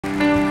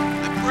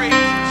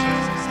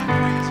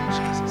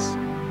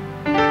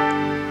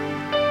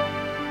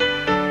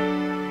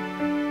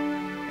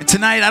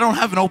Tonight, I don't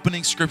have an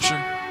opening scripture.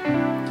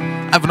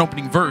 I have an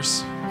opening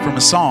verse from a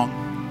song.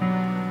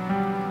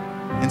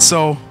 And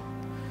so,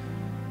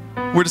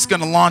 we're just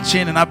going to launch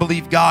in, and I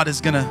believe God is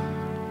going to,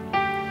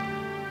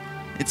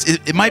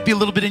 it might be a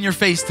little bit in your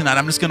face tonight.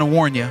 I'm just going to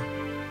warn you.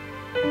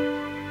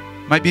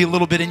 It might be a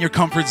little bit in your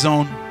comfort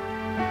zone.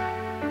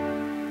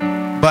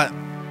 But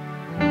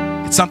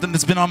it's something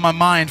that's been on my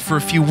mind for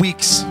a few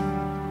weeks.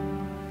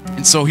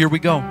 And so here we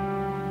go.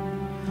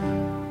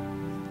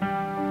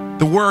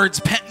 The words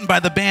penned by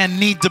the band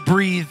Need to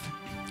Breathe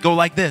go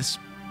like this.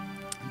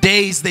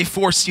 Days, they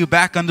force you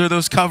back under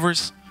those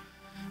covers.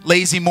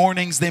 Lazy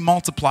mornings, they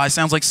multiply.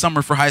 Sounds like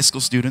summer for high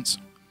school students.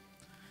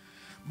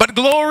 But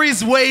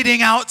glory's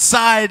waiting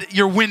outside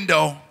your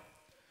window.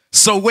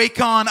 So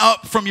wake on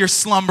up from your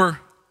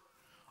slumber.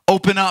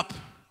 Open up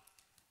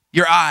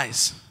your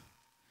eyes.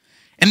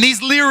 And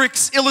these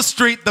lyrics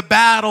illustrate the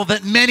battle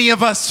that many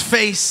of us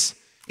face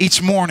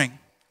each morning.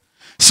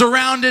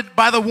 Surrounded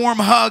by the warm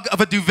hug of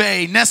a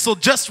duvet,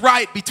 nestled just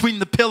right between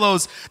the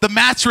pillows, the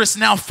mattress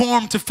now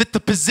formed to fit the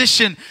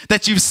position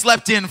that you've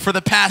slept in for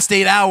the past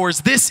 8 hours.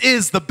 This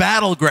is the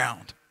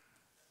battleground.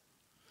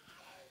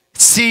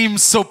 It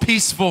seems so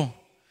peaceful.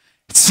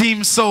 It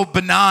seems so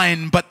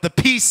benign, but the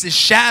peace is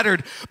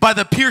shattered by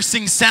the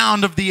piercing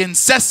sound of the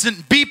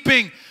incessant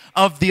beeping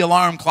of the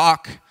alarm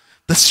clock.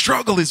 The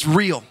struggle is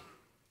real.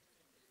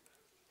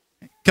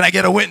 Can I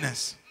get a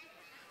witness?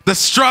 The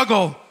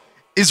struggle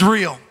is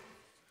real.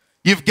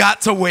 You've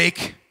got to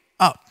wake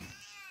up.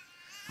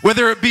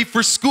 Whether it be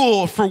for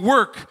school, for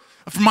work.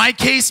 For my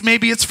case,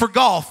 maybe it's for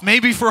golf.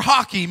 Maybe for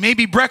hockey.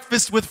 Maybe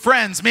breakfast with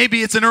friends.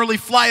 Maybe it's an early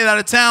flight out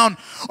of town.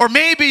 Or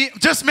maybe,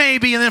 just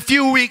maybe, in a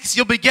few weeks,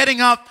 you'll be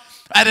getting up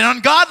at an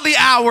ungodly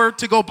hour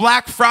to go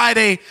Black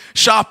Friday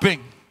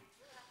shopping.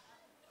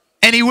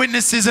 Any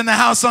witnesses in the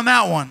house on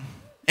that one?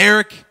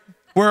 Eric,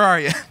 where are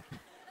you?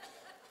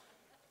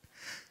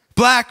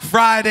 Black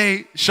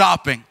Friday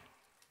shopping.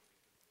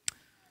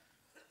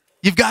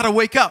 You've got to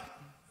wake up.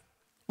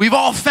 We've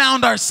all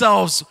found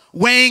ourselves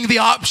weighing the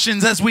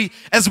options as we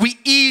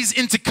ease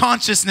into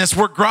consciousness.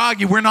 We're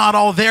groggy. We're not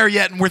all there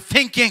yet. And we're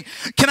thinking,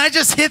 can I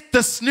just hit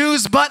the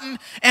snooze button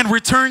and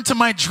return to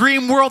my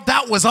dream world?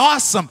 That was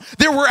awesome.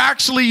 There were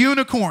actually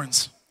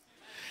unicorns.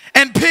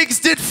 And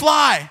pigs did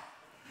fly.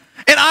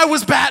 And I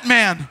was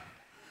Batman.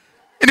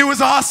 And it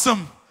was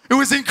awesome. It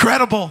was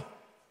incredible.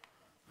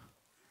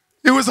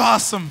 It was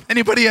awesome.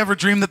 Anybody ever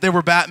dreamed that they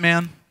were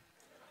Batman?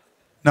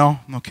 No?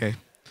 Okay.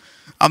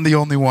 I'm the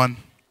only one.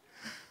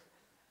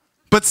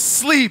 But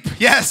sleep,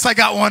 yes, I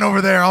got one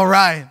over there, all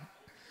right.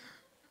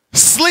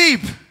 Sleep,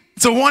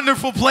 it's a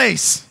wonderful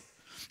place.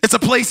 It's a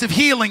place of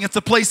healing. It's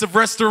a place of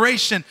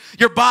restoration.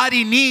 Your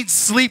body needs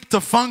sleep to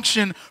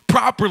function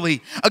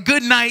properly. A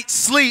good night's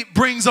sleep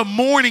brings a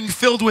morning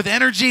filled with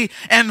energy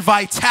and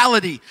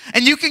vitality.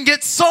 And you can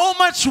get so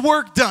much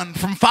work done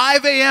from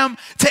 5 a.m.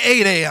 to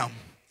 8 a.m.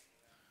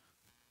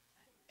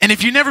 And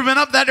if you've never been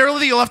up that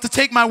early, you'll have to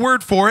take my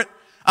word for it.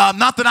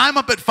 Not that I'm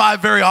up at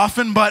 5 very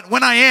often, but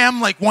when I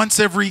am, like once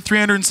every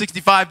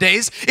 365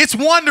 days, it's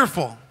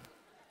wonderful.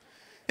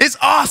 It's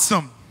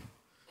awesome.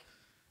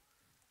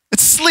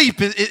 It's sleep.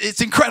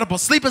 It's incredible.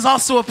 Sleep is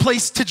also a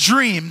place to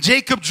dream.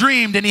 Jacob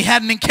dreamed and he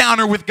had an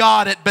encounter with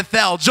God at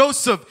Bethel.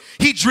 Joseph,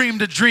 he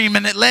dreamed a dream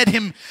and it led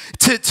him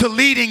to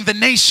leading the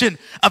nation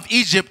of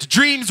Egypt.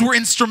 Dreams were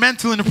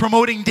instrumental in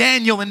promoting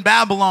Daniel in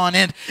Babylon,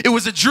 and it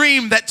was a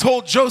dream that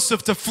told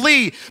Joseph to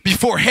flee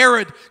before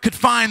Herod could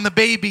find the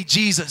baby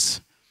Jesus.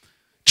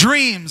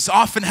 Dreams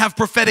often have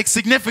prophetic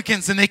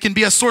significance, and they can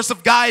be a source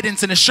of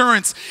guidance and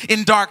assurance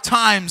in dark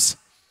times.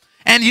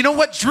 And you know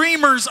what?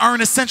 Dreamers are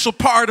an essential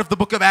part of the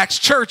book of Acts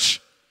church,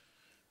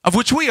 of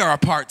which we are a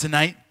part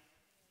tonight.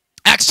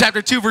 Acts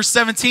chapter 2, verse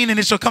 17, and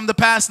it shall come to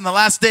pass in the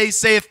last days,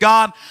 saith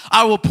God,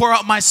 I will pour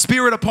out my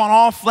spirit upon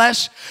all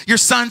flesh. Your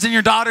sons and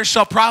your daughters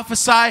shall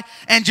prophesy,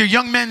 and your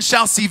young men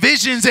shall see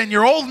visions, and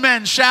your old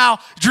men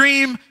shall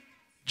dream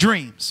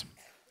dreams.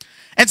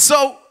 And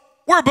so,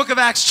 we're a book of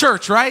Acts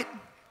church, right?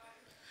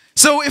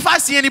 So if I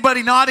see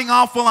anybody nodding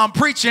off while I'm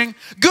preaching,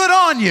 good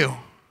on you.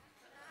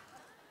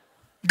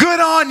 Good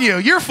on you.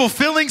 You're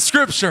fulfilling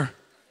Scripture.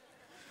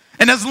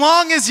 And as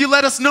long as you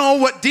let us know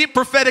what deep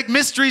prophetic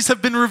mysteries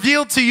have been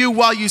revealed to you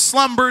while you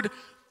slumbered,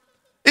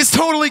 it's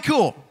totally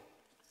cool.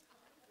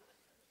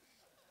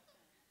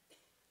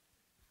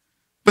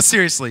 But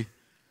seriously,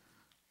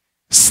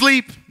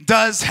 sleep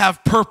does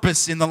have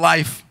purpose in the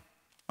life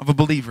of a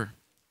believer.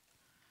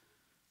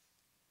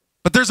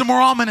 But there's a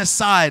more ominous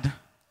side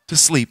to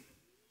sleep.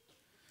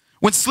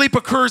 When sleep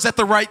occurs at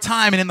the right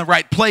time and in the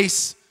right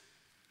place,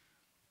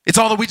 it's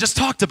all that we just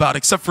talked about,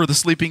 except for the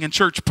sleeping in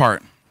church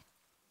part.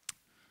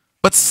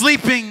 But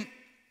sleeping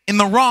in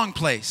the wrong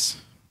place,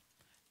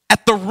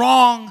 at the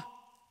wrong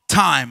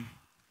time,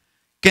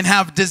 can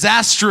have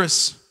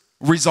disastrous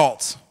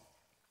results.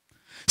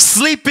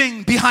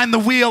 Sleeping behind the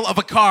wheel of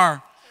a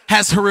car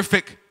has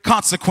horrific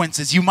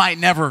consequences. You might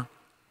never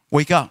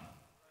wake up.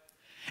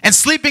 And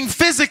sleeping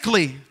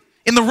physically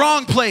in the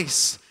wrong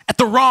place at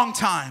the wrong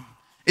time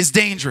is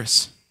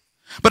dangerous.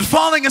 But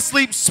falling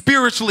asleep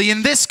spiritually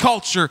in this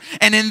culture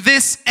and in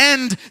this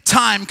end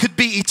time could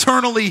be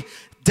eternally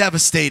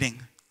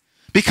devastating,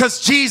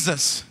 because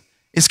Jesus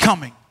is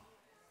coming.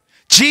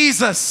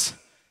 Jesus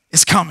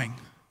is coming.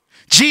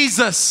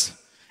 Jesus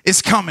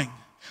is coming.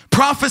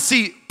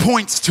 Prophecy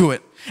points to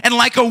it. And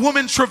like a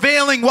woman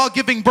travailing while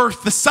giving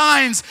birth, the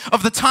signs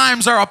of the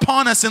times are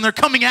upon us, and they're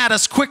coming at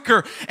us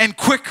quicker and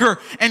quicker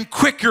and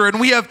quicker. And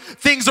we have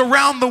things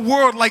around the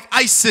world like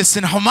ISIS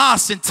and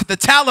Hamas and the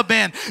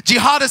Taliban,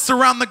 jihadists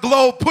around the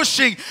globe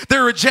pushing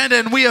their agenda,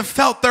 and we have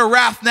felt their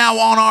wrath now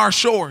on our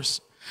shores.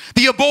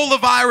 The Ebola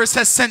virus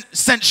has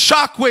sent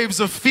shockwaves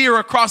of fear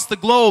across the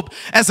globe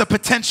as a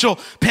potential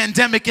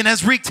pandemic, and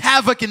has wreaked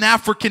havoc in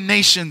African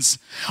nations.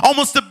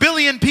 Almost 1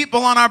 billion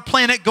people on our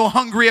planet go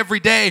hungry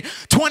every day.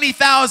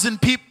 20,000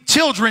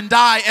 children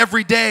die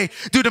every day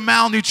due to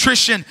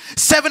malnutrition.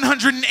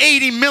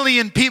 780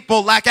 million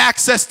people lack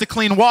access to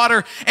clean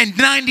water, and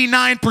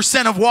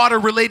 99% of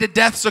water-related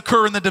deaths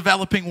occur in the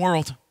developing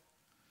world.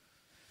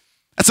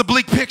 That's a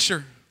bleak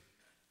picture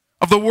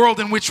of the world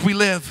in which we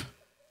live.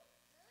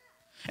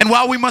 And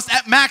while we must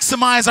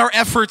maximize our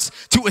efforts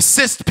to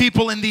assist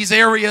people in these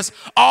areas,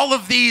 all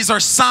of these are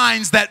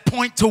signs that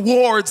point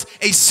towards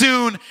a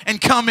soon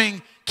and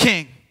coming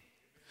King.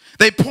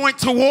 They point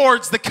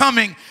towards the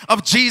coming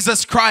of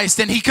Jesus Christ.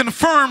 And he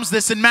confirms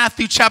this in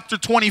Matthew chapter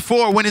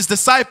 24 when his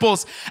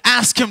disciples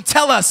ask him,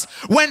 "Tell us,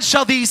 when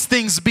shall these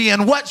things be?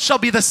 And what shall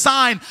be the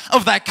sign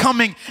of thy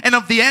coming and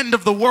of the end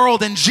of the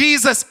world?" And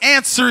Jesus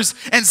answers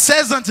and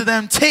says unto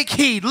them, "Take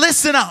heed,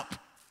 listen up,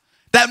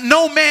 that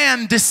no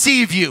man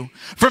deceive you.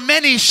 For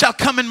many shall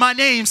come in my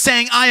name,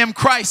 saying, I am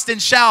Christ,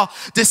 and shall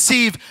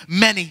deceive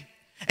many.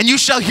 And you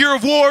shall hear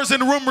of wars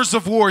and rumors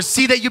of wars.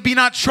 See that you be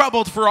not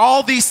troubled, for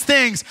all these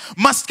things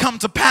must come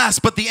to pass,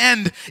 but the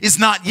end is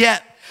not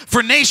yet.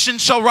 For nation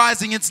shall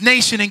rise against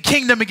nation, and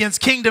kingdom against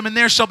kingdom, and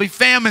there shall be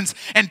famines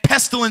and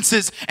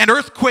pestilences and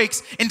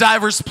earthquakes in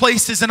divers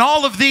places. And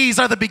all of these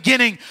are the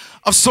beginning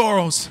of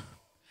sorrows.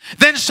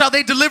 Then shall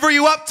they deliver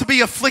you up to be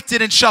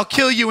afflicted, and shall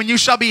kill you, and you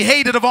shall be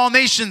hated of all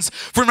nations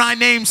for my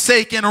name's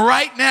sake." And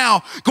right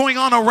now, going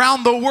on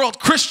around the world,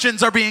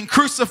 Christians are being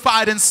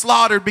crucified and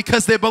slaughtered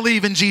because they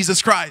believe in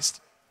Jesus Christ.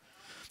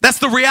 That's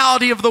the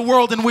reality of the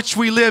world in which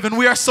we live, and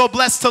we are so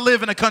blessed to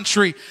live in a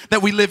country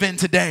that we live in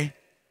today.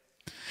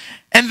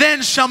 And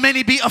then shall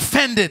many be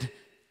offended.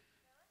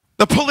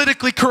 The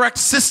politically correct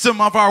system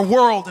of our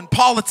world and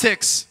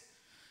politics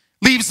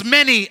leaves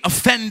many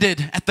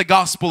offended at the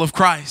gospel of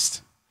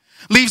Christ.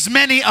 Leaves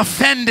many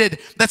offended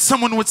that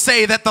someone would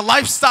say that the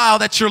lifestyle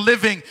that you're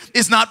living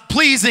is not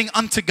pleasing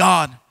unto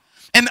God.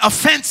 And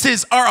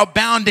offenses are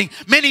abounding.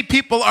 Many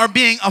people are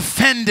being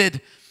offended,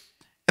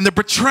 and they're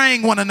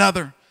betraying one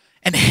another.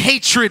 And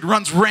hatred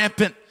runs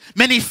rampant.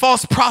 Many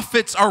false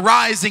prophets are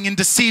rising and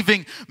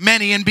deceiving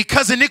many. And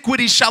because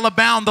iniquity shall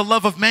abound, the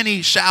love of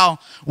many shall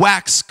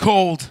wax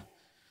cold.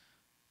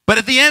 But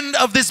at the end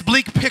of this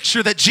bleak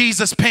picture that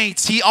Jesus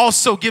paints, he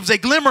also gives a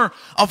glimmer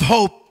of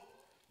hope.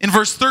 In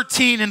verse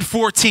 13 and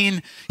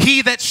 14,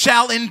 "He that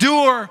shall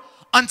endure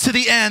unto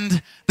the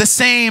end, the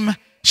same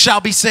shall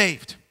be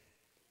saved."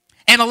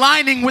 And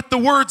aligning with the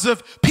words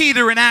of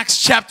Peter in Acts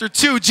chapter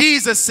 2,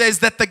 Jesus says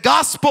that the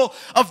gospel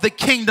of the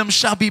kingdom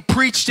shall be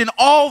preached in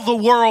all the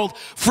world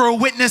for a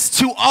witness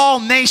to all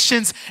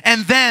nations,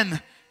 and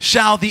then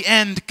shall the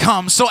end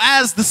come. So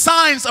as the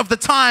signs of the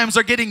times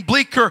are getting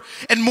bleaker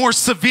and more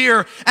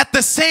severe, at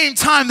the same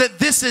time that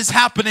this is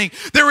happening,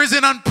 there is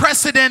an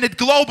unprecedented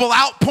global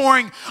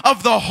outpouring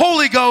of the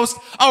Holy Ghost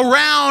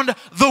around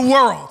the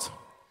world.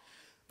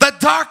 The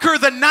darker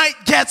the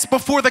night gets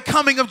before the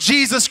coming of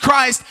Jesus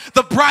Christ,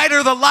 the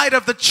brighter the light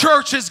of the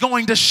church is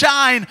going to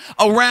shine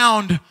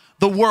around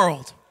the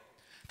world.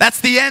 That's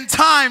the end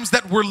times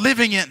that we're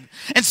living in.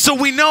 And so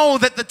we know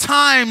that the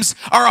times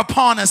are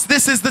upon us.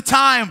 This is the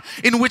time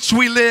in which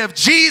we live.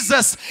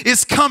 Jesus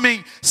is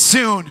coming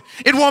soon.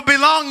 It won't be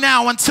long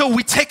now until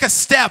we take a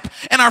step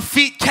and our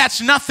feet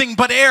catch nothing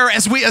but air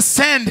as we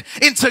ascend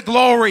into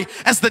glory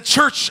as the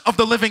church of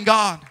the living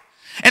God.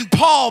 And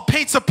Paul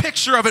paints a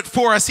picture of it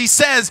for us. He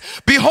says,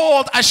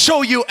 "Behold, I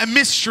show you a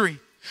mystery.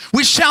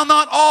 We shall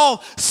not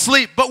all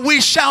sleep, but we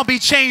shall be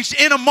changed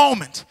in a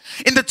moment,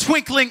 in the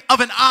twinkling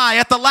of an eye,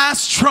 at the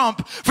last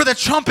trump. For the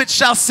trumpet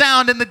shall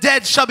sound, and the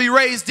dead shall be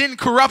raised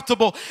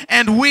incorruptible,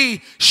 and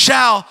we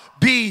shall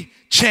be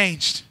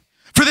changed.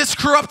 For this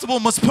corruptible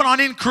must put on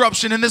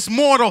incorruption, and this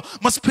mortal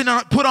must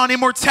put on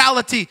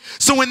immortality.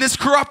 So when this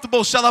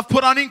corruptible shall have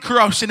put on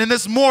incorruption, and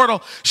this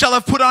mortal shall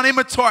have put on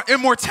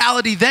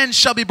immortality, then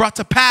shall be brought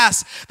to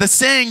pass the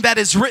saying that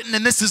is written,"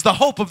 and this is the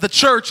hope of the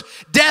church,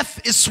 "Death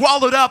is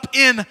swallowed up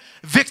in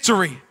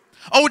victory.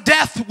 O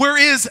death, where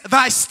is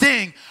thy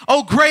sting?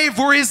 O grave,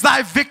 where is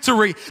thy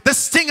victory? The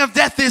sting of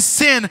death is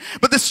sin,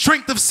 but the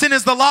strength of sin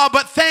is the law.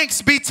 But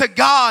thanks be to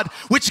God,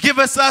 which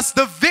giveth us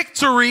the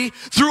victory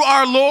through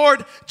our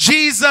Lord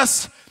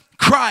Jesus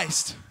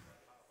Christ."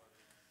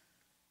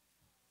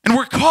 And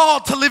we're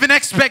called to live in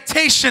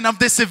expectation of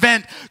this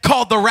event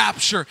called the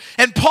rapture.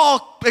 And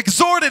Paul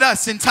exhorted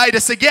us in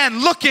Titus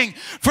again, looking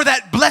for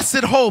that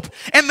blessed hope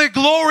and the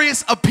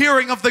glorious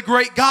appearing of the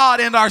great God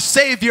and our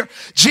Savior,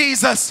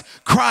 Jesus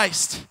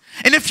Christ.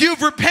 And if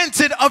you've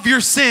repented of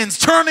your sins,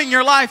 turning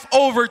your life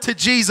over to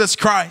Jesus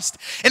Christ,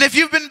 and if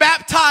you've been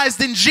baptized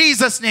in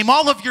Jesus' name,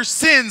 all of your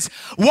sins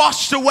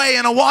washed away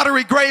in a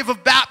watery grave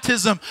of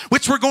baptism,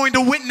 which we're going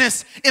to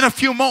witness in a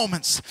few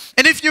moments.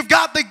 And if you've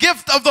got the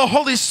gift of the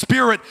Holy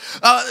Spirit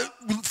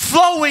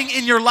flowing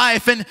in your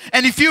life, and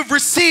if you've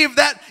received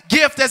that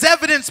gift as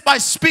evidenced by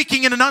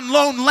speaking in an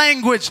unknown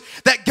language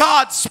that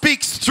God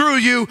speaks through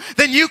you,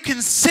 then you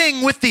can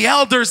sing with the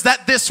elders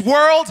that this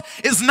world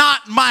is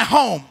not my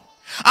home.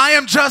 I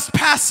am just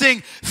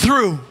passing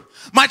through.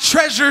 My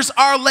treasures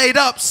are laid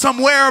up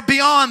somewhere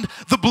beyond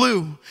the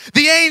blue.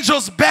 The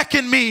angels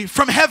beckon me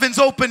from heaven's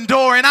open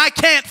door, and I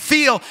can't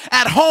feel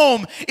at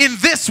home in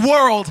this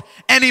world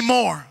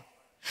anymore.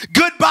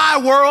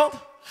 Goodbye, world.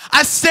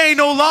 I stay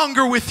no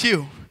longer with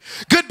you.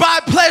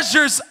 Goodbye,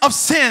 pleasures of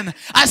sin.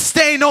 I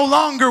stay no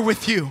longer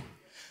with you.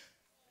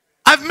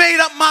 I've made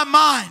up my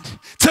mind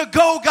to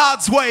go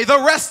God's way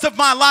the rest of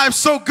my life.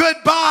 So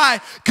goodbye,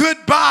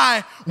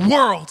 goodbye,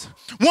 world.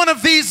 One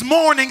of these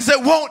mornings,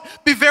 it won't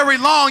be very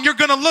long, you're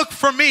going to look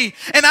for me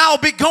and I'll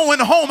be going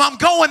home. I'm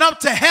going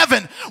up to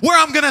heaven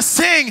where I'm going to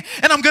sing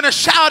and I'm going to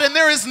shout, and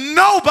there is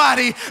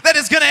nobody that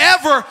is going to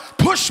ever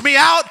push me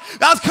out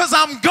because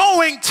I'm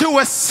going to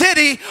a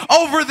city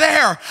over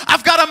there.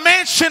 I've got a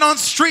mansion on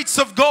streets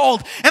of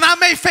gold, and I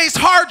may face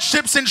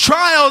hardships and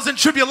trials and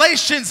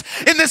tribulations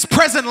in this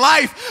present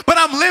life, but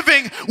I'm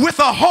living with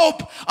a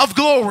hope of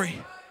glory.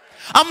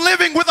 I'm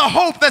living with a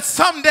hope that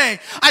someday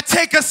I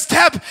take a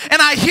step and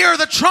I hear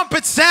the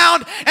trumpet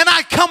sound and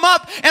I come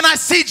up and I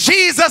see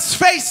Jesus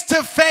face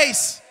to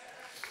face.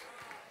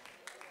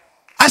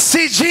 I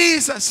see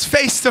Jesus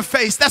face to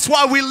face. That's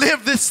why we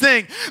live this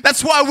thing.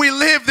 That's why we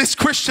live this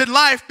Christian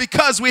life,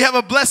 because we have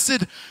a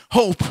blessed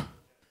hope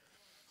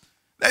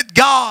that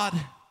God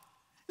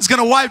is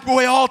going to wipe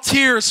away all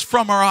tears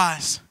from our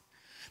eyes.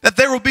 That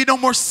there will be no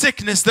more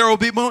sickness, there will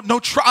be no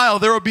trial,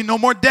 there will be no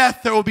more death,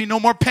 there will be no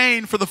more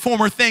pain, for the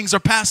former things are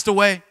passed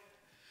away.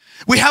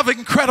 We have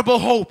incredible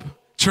hope,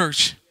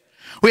 church.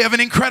 We have an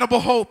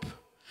incredible hope.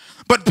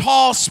 But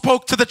Paul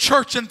spoke to the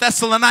church in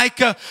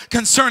Thessalonica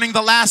concerning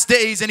the last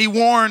days, and he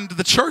warned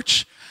the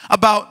church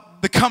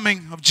about the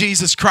coming of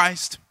Jesus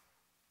Christ.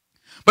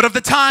 But of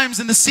the times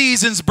and the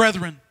seasons,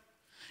 brethren,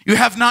 you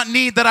have not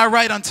need that I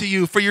write unto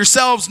you, for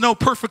yourselves know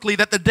perfectly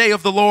that the day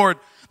of the Lord,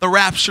 the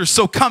rapture,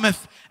 so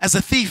cometh as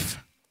a thief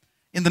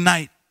in the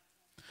night.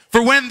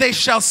 For when they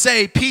shall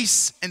say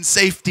peace and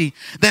safety,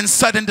 then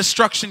sudden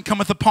destruction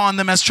cometh upon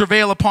them as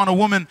travail upon a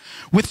woman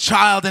with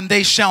child, and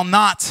they shall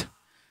not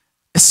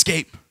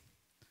escape.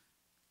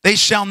 They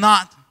shall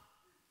not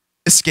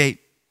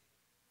escape.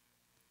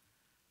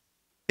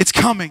 It's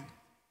coming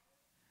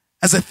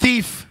as a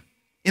thief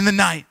in the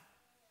night.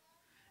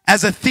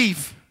 As a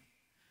thief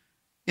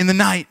in the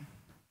night.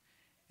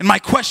 And my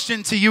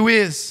question to you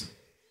is,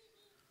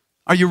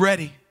 are you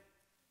ready?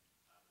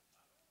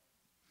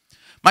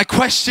 My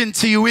question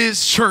to you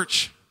is,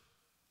 church,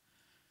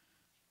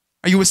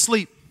 are you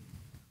asleep?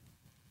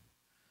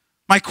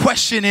 My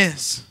question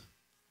is,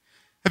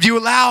 have you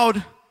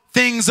allowed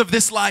things of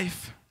this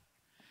life,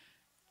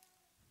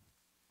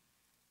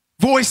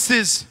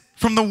 voices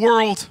from the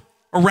world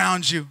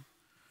around you,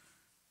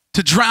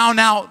 to drown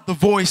out the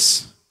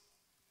voice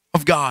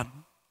of God?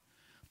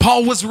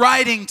 Paul was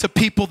writing to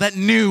people that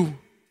knew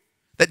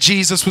that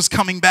Jesus was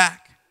coming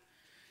back.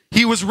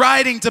 He was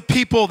writing to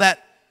people that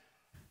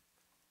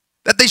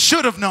they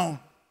should have known.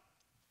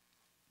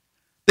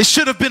 They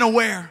should have been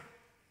aware.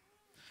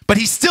 But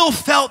he still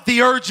felt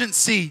the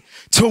urgency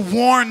to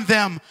warn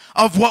them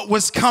of what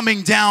was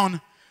coming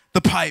down the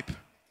pipe.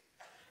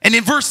 And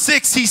in verse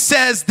 6 he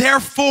says,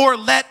 therefore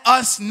let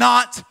us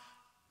not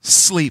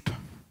sleep.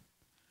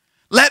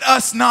 Let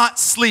us not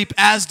sleep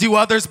as do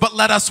others, but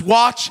let us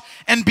watch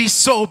and be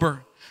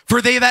sober.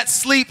 For they that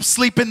sleep,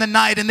 sleep in the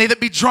night, and they that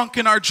be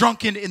drunken are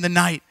drunken in the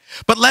night.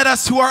 But let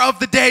us who are of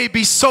the day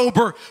be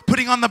sober,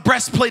 putting on the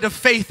breastplate of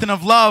faith and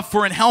of love,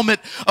 for an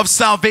helmet of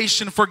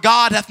salvation. For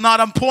God hath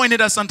not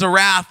appointed us unto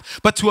wrath,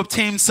 but to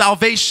obtain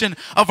salvation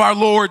of our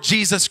Lord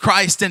Jesus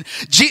Christ. And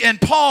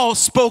Paul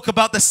spoke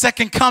about the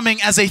second coming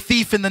as a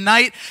thief in the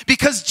night,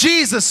 because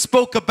Jesus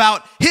spoke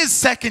about his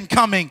second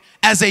coming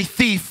as a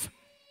thief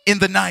in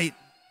the night.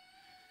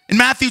 In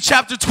Matthew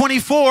chapter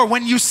 24,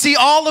 when you see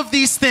all of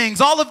these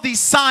things, all of these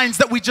signs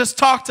that we just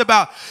talked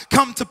about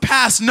come to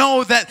pass,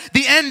 know that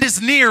the end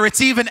is near. It's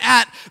even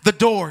at the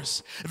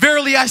doors.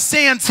 Verily I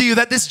say unto you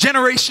that this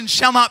generation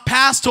shall not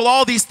pass till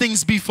all these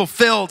things be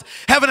fulfilled.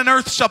 Heaven and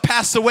earth shall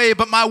pass away,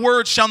 but my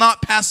word shall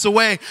not pass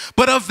away.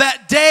 But of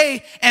that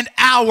day and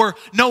hour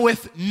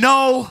knoweth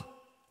no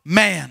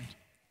man,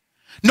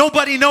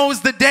 Nobody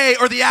knows the day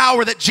or the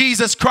hour that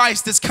Jesus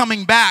Christ is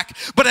coming back.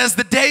 But as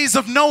the days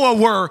of Noah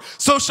were,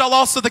 so shall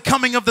also the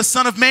coming of the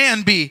Son of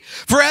Man be.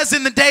 For as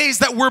in the days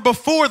that were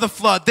before the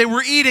flood, they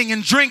were eating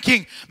and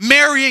drinking,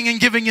 marrying and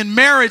giving in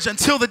marriage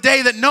until the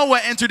day that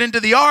Noah entered into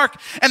the ark.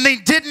 And they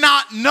did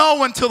not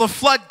know until the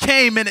flood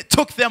came and it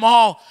took them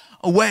all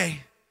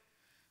away.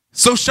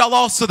 So shall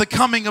also the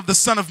coming of the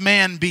Son of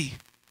Man be.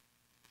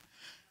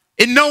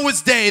 In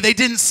Noah's day, they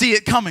didn't see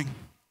it coming.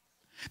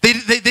 They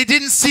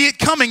didn't see it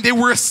coming. They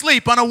were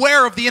asleep,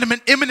 unaware of the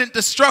imminent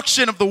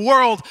destruction of the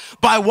world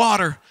by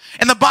water.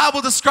 And the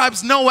Bible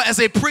describes Noah as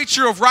a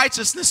preacher of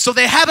righteousness. So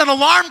they had an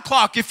alarm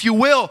clock, if you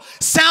will,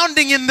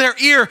 sounding in their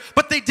ear,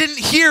 but they didn't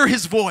hear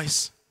his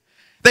voice.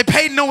 They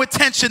paid no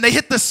attention. They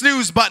hit the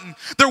snooze button.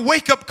 Their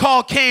wake-up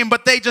call came,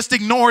 but they just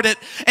ignored it.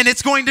 And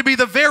it's going to be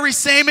the very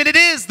same, and it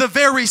is the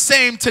very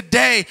same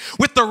today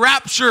with the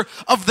rapture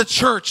of the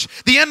church.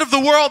 The end of the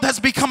world has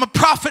become a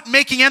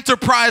profit-making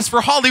enterprise for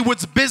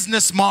Hollywood's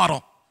business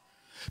model.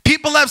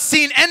 People have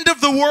seen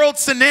end-of-the-world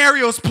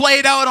scenarios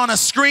played out on a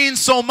screen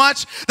so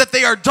much that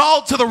they are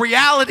dulled to the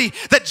reality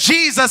that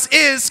Jesus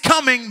is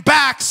coming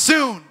back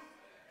soon.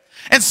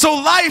 And so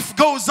life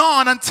goes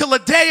on until a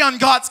day on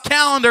God's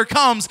calendar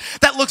comes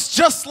that looks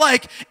just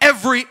like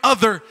every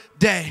other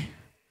day.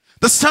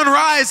 The sun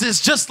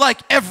rises just like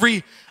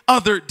every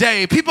other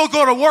day. People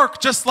go to work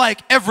just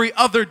like every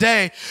other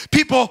day.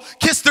 People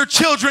kiss their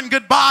children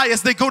goodbye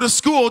as they go to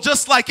school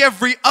just like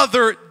every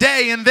other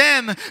day. And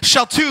then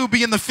shall two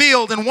be in the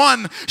field, and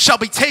one shall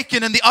be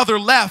taken and the other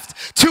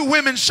left. Two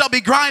women shall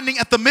be grinding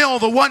at the mill,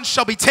 the one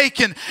shall be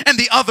taken and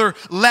the other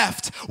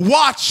left.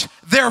 Watch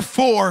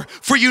therefore,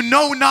 for you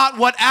know not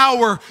what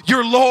hour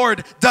your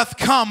Lord doth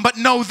come. But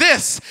know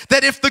this,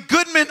 that if the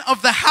goodman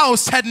of the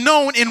house had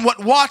known in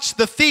what watch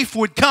the thief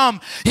would come,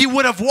 he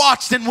would have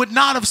watched and would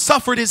not have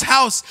suffered his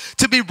house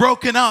to be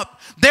broken up.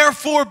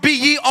 Therefore be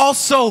ye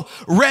also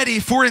ready,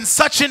 for in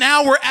such an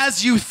hour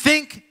as you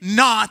think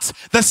not,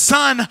 the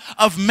Son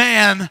of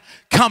Man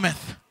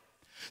cometh.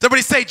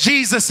 Everybody say,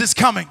 Jesus is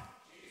coming.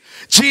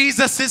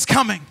 Jesus is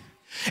coming.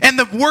 And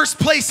the worst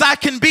place I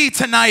can be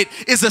tonight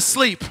is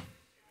asleep.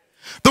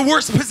 The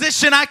worst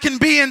position I can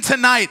be in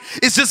tonight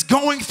is just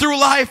going through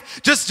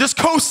life, just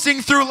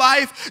coasting through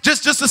life,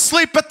 just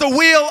asleep at the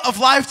wheel of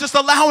life, just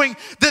allowing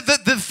the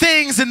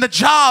things and the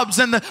jobs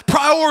and the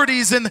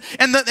priorities and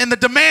the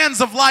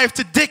demands of life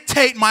to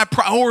dictate my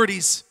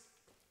priorities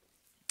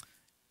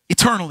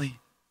eternally.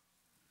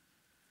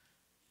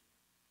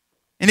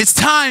 And it's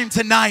time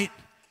tonight.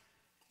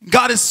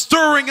 God is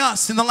stirring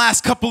us in the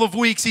last couple of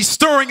weeks. He's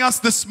stirring us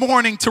this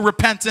morning to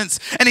repentance,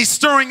 and he's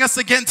stirring us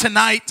again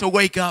tonight to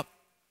wake up.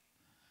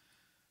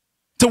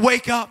 To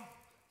wake up.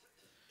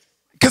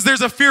 Because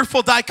there's a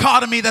fearful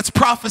dichotomy that's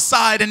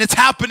prophesied, and it's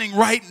happening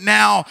right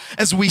now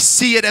as we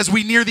see it, as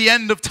we near the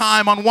end of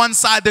time. On one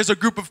side, there's a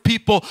group of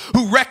people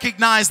who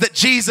recognize that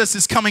Jesus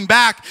is coming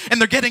back,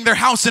 and they're getting their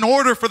house in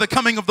order for the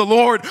coming of the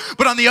Lord.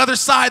 But on the other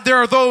side, there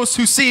are those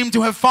who seem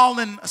to have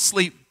fallen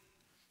asleep,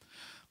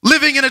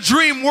 living in a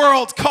dream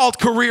world called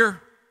career,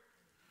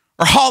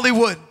 or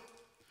Hollywood,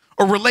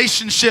 or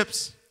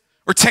relationships,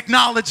 or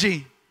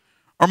technology,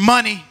 or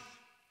money.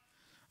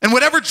 And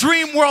whatever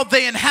dream world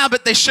they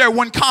inhabit, they share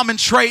one common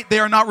trait: they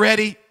are not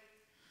ready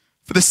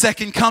for the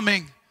second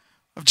coming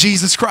of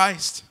Jesus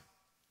Christ.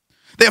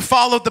 They have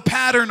followed the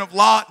pattern of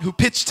Lot, who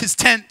pitched his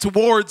tent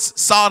towards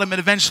Sodom and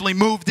eventually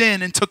moved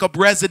in and took up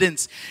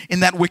residence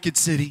in that wicked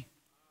city.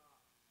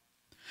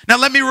 Now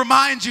let me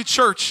remind you,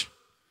 church,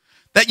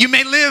 that you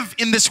may live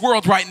in this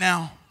world right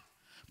now,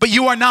 but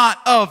you are not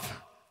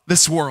of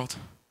this world.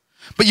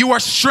 But you are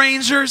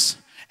strangers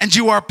and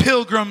you are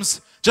pilgrims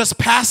just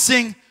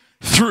passing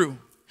through.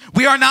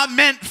 We are not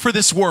meant for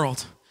this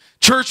world.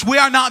 Church, we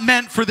are not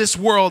meant for this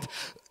world.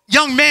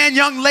 Young man,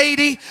 young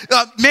lady,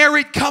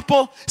 married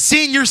couple,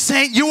 senior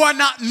saint, you are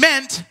not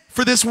meant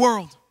for this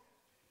world,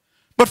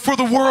 but for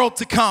the world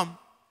to come.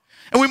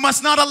 And we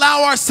must not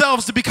allow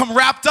ourselves to become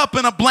wrapped up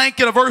in a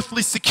blanket of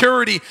earthly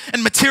security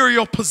and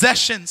material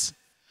possessions,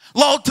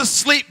 lulled to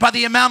sleep by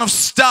the amount of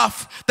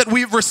stuff that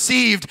we've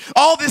received.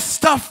 All this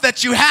stuff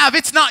that you have,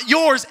 it's not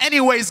yours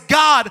anyways.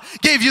 God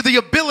gave you the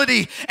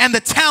ability and the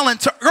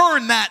talent to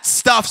earn that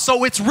stuff,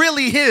 so it's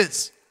really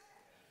his.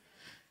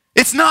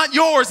 It's not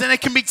yours, and it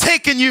can be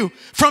taken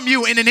from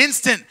you in an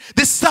instant.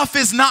 This stuff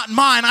is not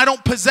mine. I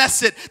don't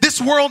possess it.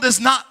 This world is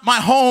not my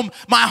home.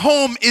 My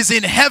home is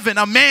in heaven,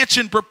 a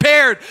mansion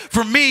prepared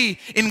for me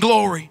in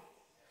glory.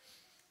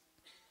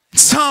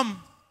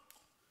 Some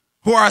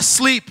who are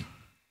asleep,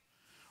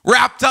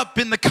 wrapped up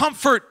in the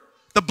comfort,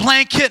 the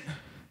blanket,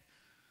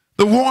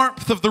 the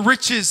warmth of the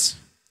riches,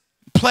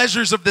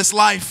 pleasures of this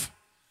life.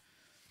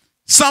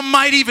 Some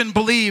might even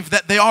believe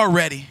that they are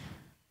ready.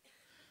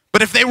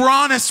 But if they were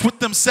honest with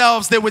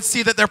themselves, they would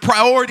see that their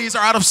priorities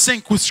are out of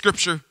sync with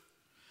Scripture.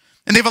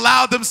 And they've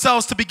allowed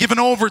themselves to be given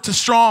over to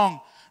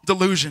strong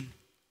delusion.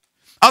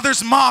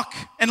 Others mock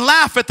and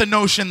laugh at the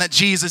notion that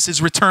Jesus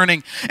is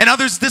returning. And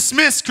others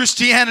dismiss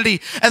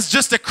Christianity as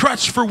just a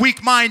crutch for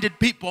weak-minded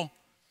people.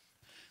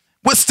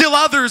 But still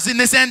others in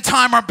this end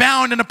time are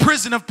bound in a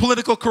prison of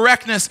political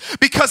correctness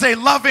because a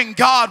loving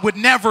God would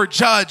never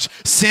judge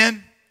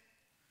sin.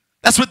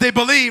 That's what they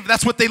believe.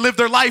 That's what they live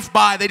their life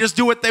by. They just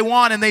do what they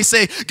want and they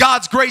say,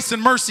 God's grace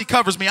and mercy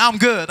covers me. I'm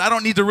good. I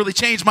don't need to really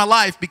change my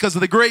life because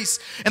of the grace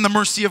and the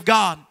mercy of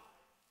God.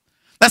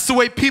 That's the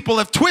way people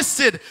have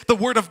twisted the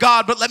word of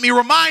God. But let me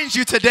remind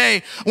you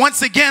today,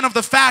 once again, of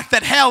the fact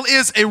that hell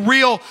is a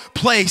real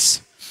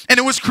place. And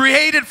it was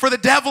created for the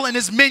devil and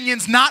his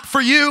minions, not for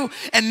you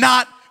and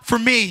not for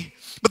me.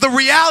 But the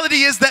reality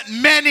is that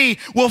many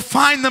will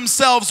find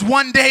themselves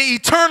one day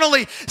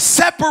eternally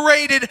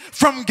separated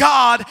from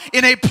God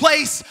in a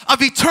place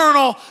of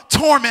eternal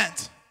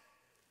torment.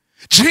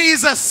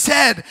 Jesus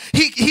said,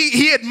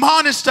 he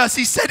admonished us,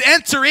 he said,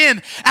 enter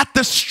in at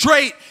the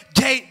straight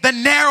gate, the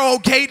narrow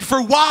gate,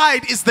 for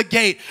wide is the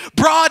gate,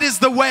 broad is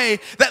the way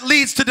that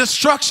leads to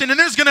destruction. And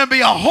there's going to be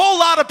a whole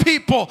lot of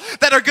people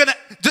that are going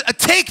to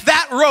take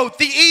that road,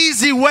 the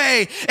easy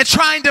way, and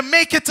trying to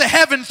make it to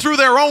heaven through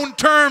their own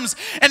terms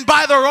and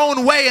by their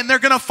own way. And they're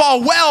going to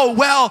fall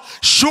well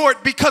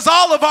short, because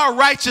all of our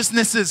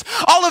righteousnesses,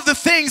 all of the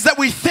things that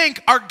we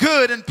think are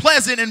good and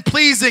pleasant and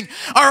pleasing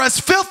are as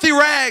filthy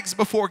rags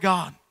before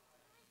God.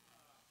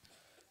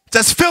 It's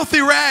as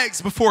filthy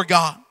rags before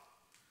God.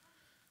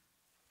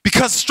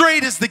 Because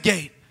straight is the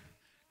gate,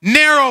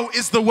 narrow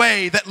is the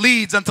way that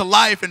leads unto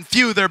life, and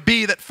few there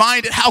be that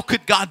find it. How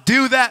could God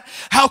do that?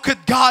 How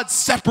could God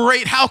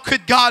separate? How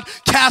could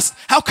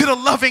a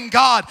loving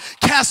God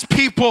cast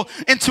people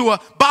into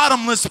a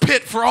bottomless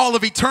pit for all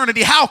of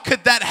eternity? How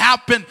could that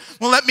happen?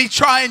 Well, let me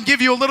try and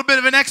give you a little bit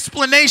of an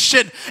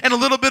explanation and a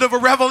little bit of a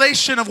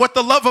revelation of what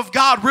the love of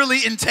God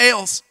really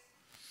entails.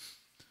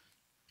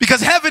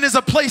 Because heaven is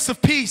a place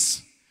of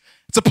peace.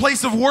 It's a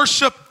place of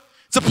worship.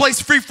 It's a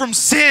place free from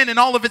sin and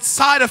all of its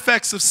side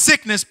effects of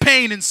sickness,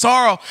 pain, and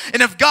sorrow.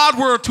 And if God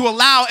were to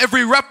allow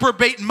every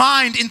reprobate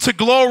mind into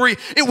glory,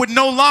 it would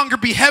no longer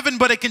be heaven,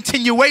 but a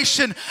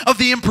continuation of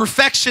the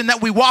imperfection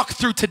that we walk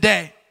through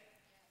today.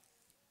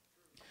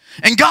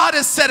 And God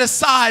has set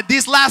aside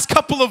these last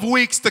couple of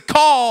weeks to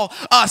call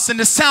us and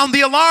to sound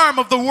the alarm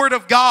of the word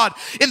of God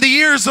in the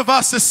ears of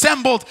us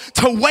assembled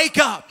to wake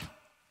up.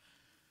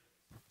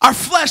 Our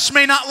flesh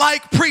may not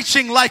like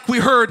preaching like we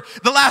heard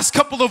the last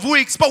couple of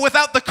weeks, but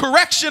without the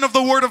correction of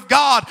the word of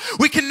God,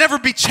 we can never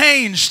be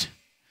changed.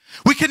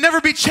 We can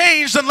never be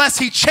changed unless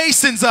he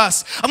chastens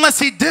us, unless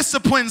he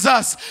disciplines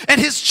us.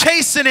 And his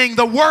chastening,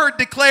 the word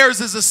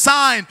declares, is a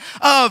sign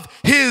of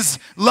his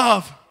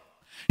love.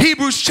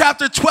 Hebrews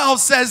chapter 12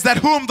 says that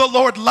whom the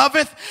Lord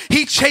loveth,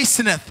 he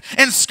chasteneth,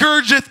 and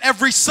scourgeth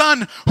every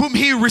son whom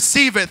he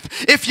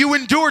receiveth. If you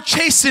endure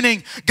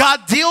chastening,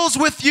 God deals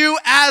with you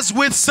as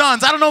with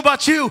sons. I don't know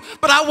about you,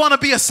 but I want to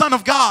be a son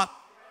of God.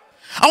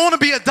 I want to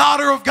be a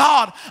daughter of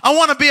God. I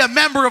want to be a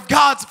member of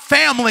God's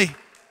family.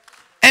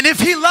 And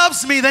if he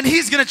loves me, then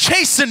he's going to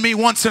chasten me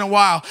once in a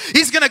while.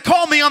 He's going to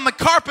call me on the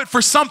carpet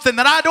for something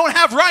that I don't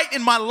have right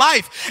in my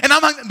life. And I'm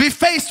going to be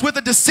faced with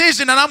a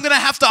decision, and I'm going to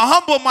have to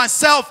humble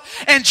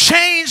myself and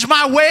change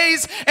my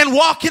ways and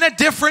walk in a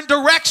different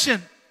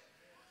direction.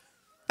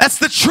 That's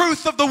the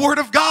truth of the word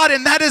of God,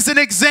 and that is an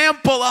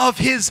example of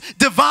his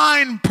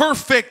divine,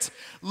 perfect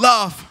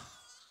love.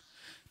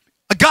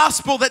 A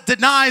gospel that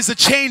denies a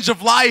change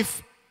of life,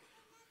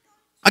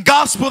 a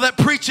gospel that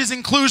preaches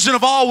inclusion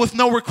of all with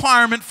no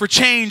requirement for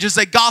change, is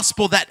a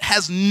gospel that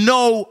has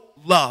no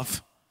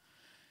love.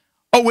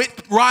 Oh,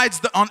 it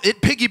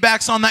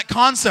piggybacks on that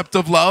concept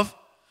of love.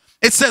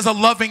 It says a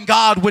loving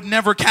God would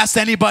never cast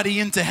anybody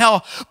into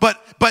hell,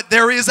 but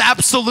there is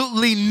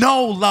absolutely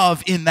no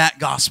love in that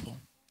gospel.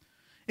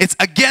 It's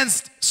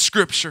against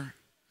Scripture.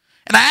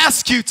 And I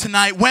ask you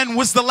tonight, when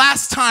was the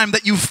last time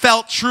that you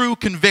felt true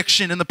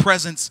conviction in the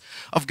presence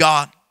of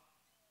God?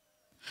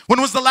 When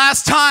was the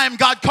last time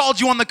God called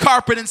you on the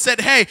carpet and said,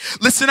 hey,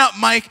 listen up,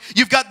 Mike,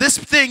 you've got this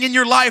thing in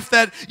your life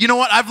that, you know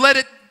what, I've let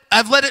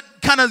it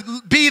kind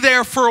of be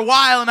there for a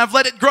while, and I've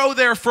let it grow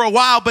there for a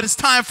while, but it's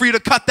time for you to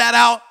cut that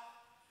out.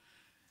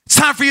 It's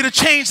time for you to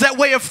change that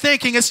way of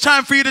thinking. It's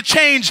time for you to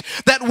change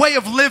that way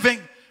of living.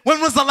 When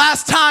was the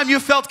last time you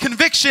felt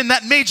conviction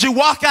that made you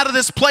walk out of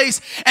this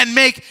place and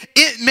make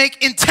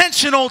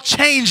intentional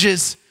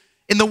changes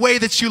in the way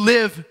that you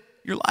live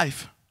your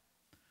life?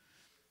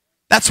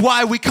 That's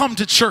why we come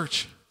to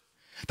church.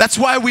 That's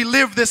why we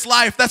live this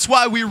life. That's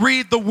why we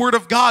read the word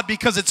of God,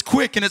 because it's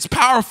quick and it's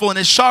powerful and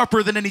it's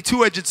sharper than any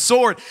two-edged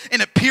sword,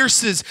 and it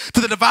pierces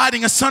to the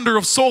dividing asunder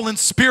of soul and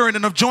spirit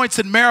and of joints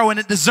and marrow, and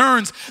it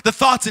discerns the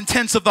thoughts and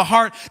intents of the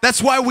heart. That's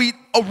why we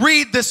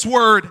read this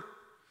word,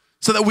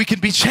 so that we can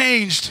be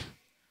changed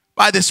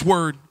by this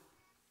word.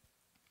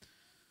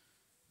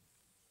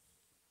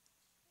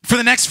 For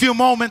the next few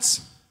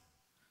moments,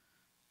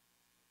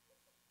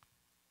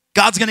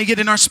 God's going to get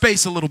in our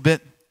space a little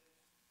bit.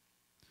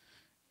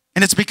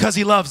 And it's because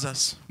he loves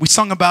us. We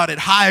sung about it.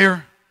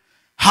 Higher,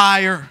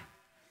 higher,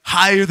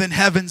 higher than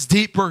heavens.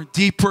 Deeper,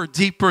 deeper,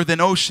 deeper than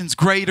oceans.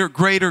 Greater,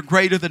 greater,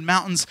 greater than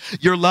mountains.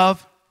 Your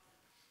love.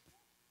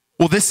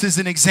 Well, this is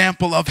an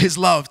example of his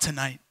love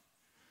tonight.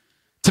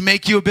 To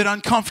make you a bit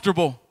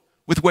uncomfortable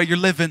with where you're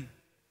living.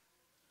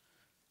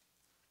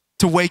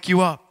 to wake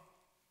you up.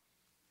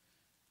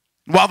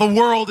 While the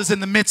world is in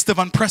the midst of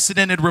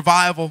unprecedented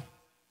revival,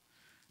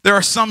 there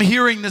are some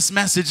hearing this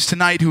message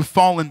tonight who've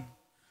fallen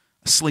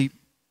asleep.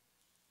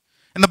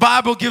 And the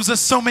Bible gives us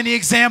so many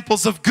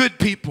examples of good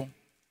people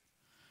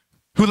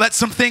who let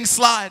some things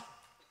slide.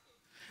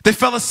 They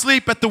fell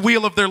asleep at the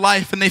wheel of their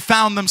life and they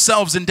found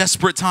themselves in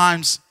desperate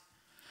times.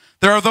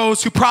 There are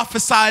those who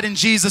prophesied in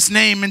Jesus'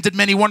 name and did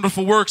many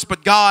wonderful works,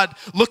 but God,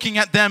 looking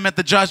at them at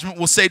the judgment,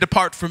 will say,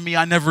 "Depart from me,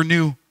 I never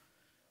knew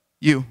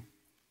you."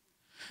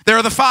 There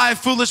are the 5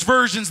 foolish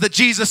virgins that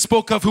Jesus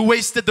spoke of who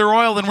wasted their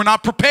oil and were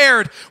not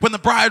prepared when the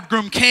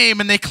bridegroom came,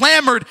 and they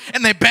clamored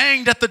and they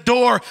banged at the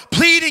door,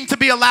 pleading to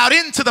be allowed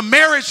into the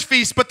marriage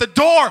feast, but the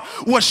door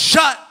was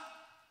shut.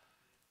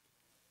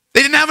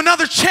 They didn't have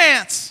another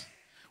chance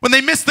when they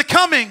missed the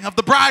coming of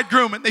the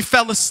bridegroom and they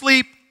fell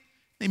asleep.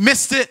 They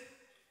missed it.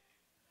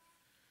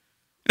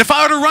 If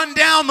I were to run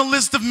down the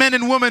list of men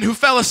and women who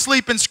fell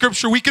asleep in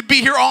Scripture, we could be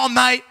here all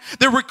night.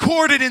 They're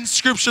recorded in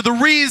Scripture. The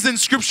reason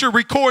Scripture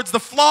records the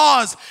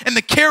flaws and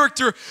the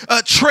character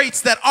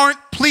traits that aren't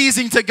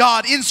pleasing to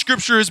God in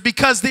Scripture is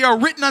because they are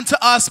written unto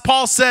us,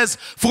 Paul says,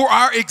 for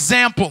our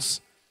examples,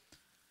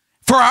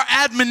 for our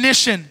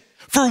admonition,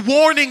 for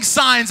warning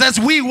signs as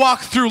we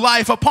walk through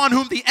life, upon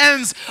whom the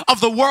ends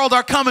of the world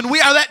are coming. We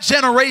are that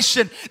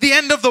generation. The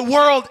end of the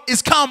world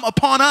is come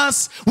upon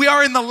us. We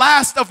are in the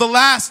last of the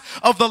last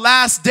of the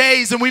last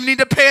days, and we need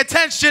to pay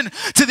attention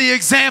to the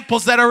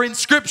examples that are in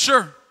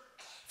Scripture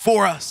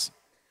for us.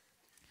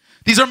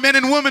 These are men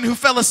and women who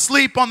fell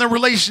asleep on their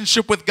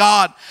relationship with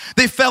God.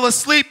 They fell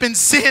asleep in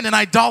sin and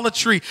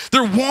idolatry.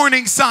 They're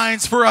warning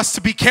signs for us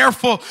to be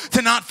careful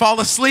to not fall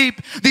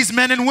asleep. These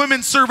men and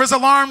women serve as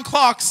alarm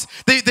clocks.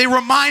 They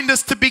remind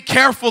us to be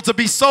careful, to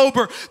be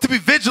sober, to be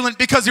vigilant,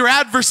 because your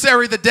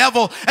adversary, the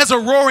devil, as a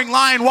roaring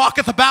lion,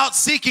 walketh about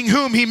seeking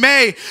whom he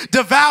may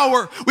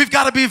devour. We've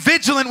got to be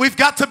vigilant. We've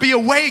got to be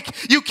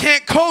awake. You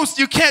can't coast.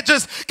 You can't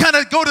just kind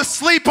of go to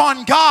sleep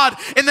on God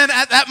and then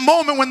at that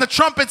moment when the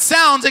trumpet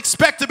sounds,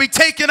 expect to be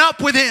taken up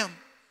with him.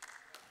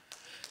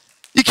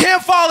 You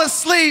can't fall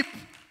asleep.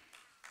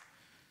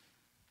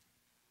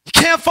 You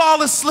can't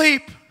fall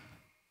asleep.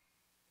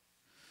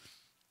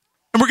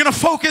 And we're going to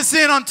focus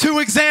in on 2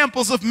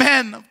 examples of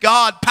men of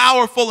God,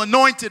 powerful,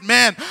 anointed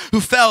men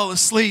who fell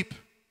asleep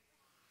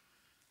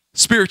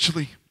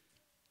spiritually.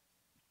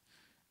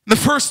 And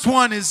the first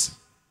one is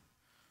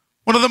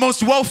one of the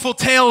most woeful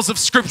tales of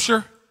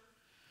Scripture.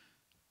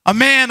 A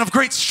man of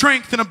great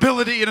strength and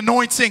ability and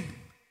anointing.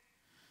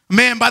 A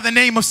man by the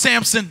name of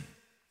Samson,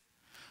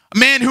 a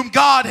man whom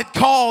God had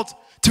called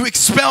to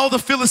expel the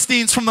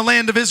Philistines from the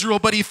land of Israel,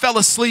 but he fell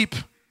asleep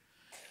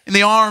in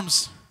the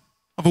arms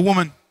of a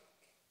woman.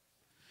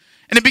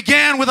 And it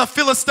began with a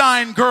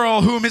Philistine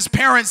girl whom his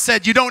parents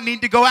said, "You don't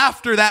need to go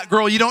after that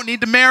girl. You don't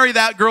need to marry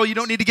that girl. You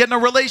don't need to get in a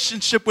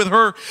relationship with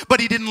her." But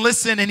he didn't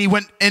listen and he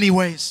went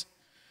anyways.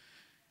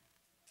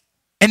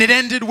 And it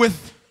ended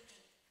with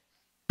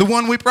the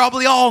one we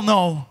probably all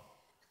know,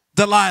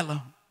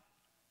 Delilah.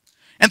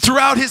 And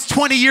throughout his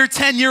 20-year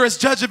tenure as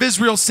judge of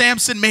Israel,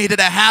 Samson made it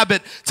a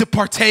habit to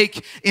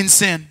partake in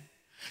sin.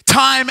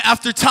 Time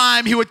after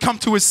time, he would come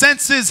to his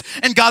senses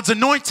and God's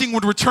anointing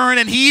would return,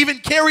 and he even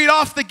carried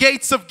off the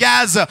gates of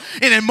Gaza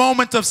in a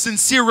moment of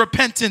sincere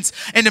repentance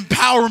and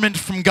empowerment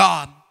from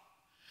God.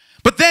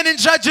 But then in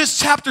Judges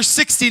chapter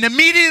 16,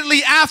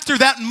 immediately after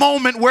that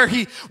moment where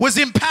he was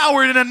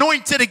empowered and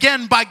anointed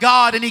again by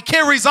God, and he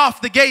carries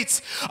off the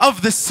gates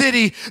of the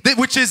city,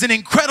 which is an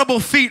incredible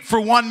feat for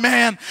one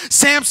man,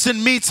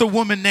 Samson meets a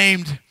woman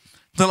named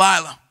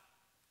Delilah.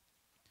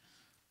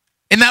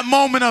 In that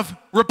moment of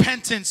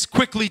repentance,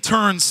 quickly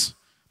turns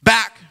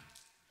back.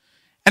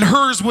 And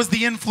hers was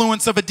the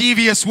influence of a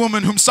devious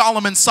woman whom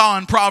Solomon saw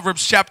in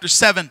Proverbs chapter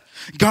 7.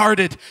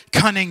 Guarded,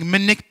 cunning,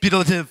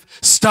 manipulative,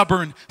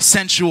 stubborn,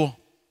 sensual.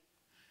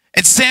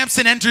 And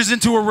Samson enters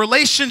into a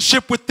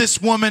relationship with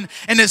this woman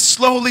and is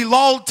slowly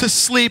lulled to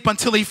sleep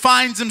until he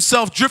finds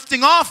himself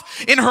drifting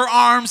off in her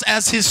arms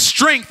as his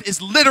strength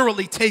is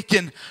literally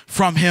taken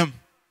from him.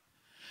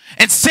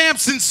 And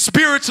Samson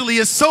spiritually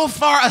is so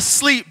far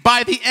asleep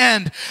by the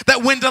end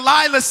that when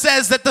Delilah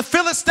says that the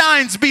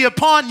Philistines be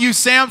upon you,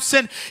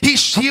 Samson,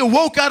 he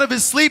awoke out of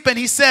his sleep and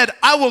he said,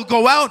 "I will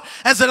go out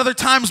as at other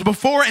times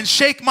before and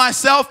shake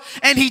myself."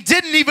 And he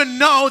didn't even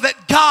know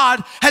that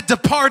God had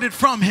departed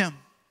from him.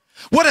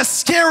 What a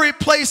scary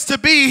place to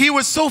be. He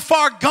was so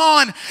far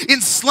gone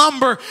in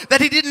slumber that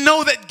he didn't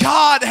know that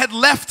God had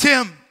left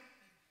him.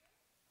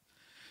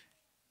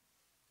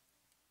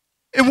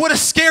 And what a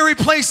scary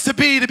place to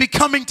be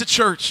coming to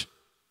church,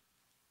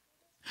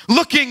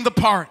 looking the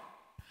part,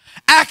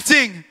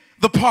 acting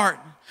the part,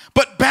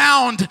 but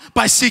bound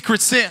by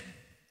secret sin.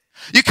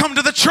 You come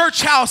to the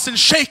church house and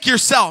shake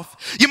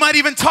yourself. You might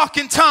even talk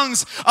in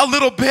tongues a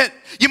little bit.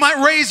 You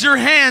might raise your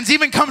hands,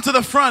 even come to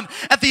the front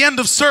at the end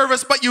of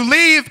service, but you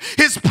leave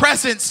his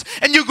presence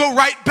and you go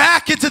right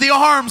back into the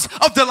arms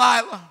of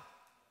Delilah.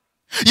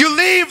 You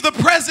leave the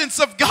presence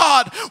of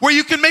God where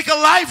you can make a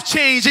life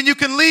change and you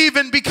can leave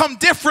and become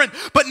different.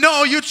 But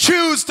no, you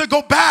choose to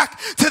go back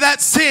to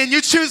that sin.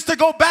 You choose to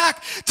go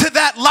back to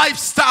that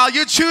lifestyle.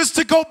 You choose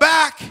to go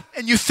back,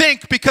 and you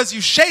think because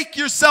you shake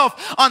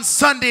yourself on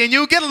Sunday and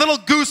you get a little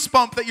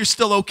goosebump that you're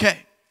still okay.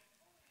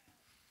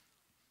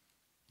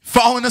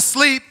 Falling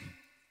asleep.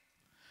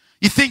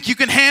 You think you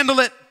can handle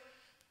it.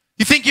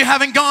 You think you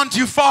haven't gone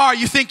too far.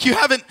 You think you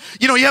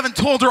haven't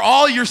told her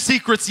all your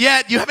secrets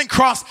yet. You haven't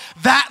crossed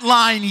that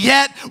line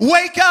yet.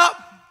 Wake up.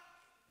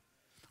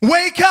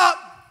 Wake up.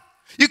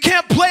 You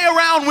can't play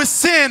around with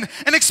sin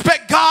and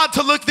expect God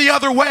to look the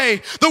other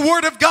way. The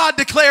word of God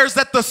declares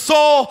that the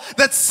soul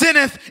that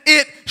sinneth,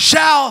 it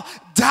shall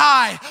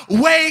die.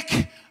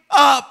 Wake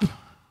up.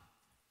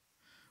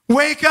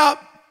 Wake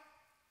up.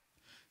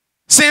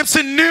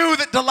 Samson knew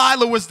that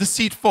Delilah was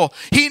deceitful.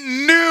 He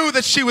knew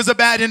that she was a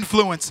bad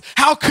influence.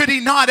 How could he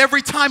not?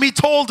 Every time he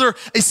told her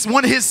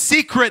one of his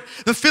secret,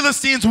 the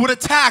Philistines would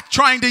attack,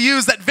 trying to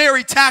use that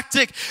very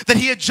tactic that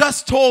he had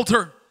just told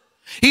her.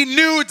 He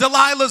knew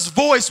Delilah's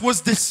voice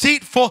was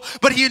deceitful,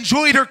 but he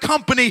enjoyed her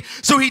company,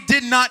 so he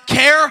did not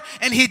care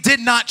and he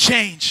did not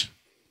change.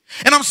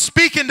 And I'm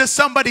speaking to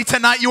somebody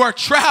tonight. You are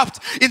trapped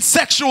in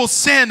sexual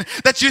sin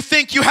that you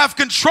think you have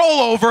control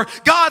over.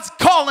 God's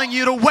calling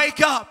you to wake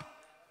up.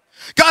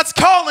 God's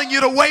calling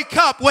you to wake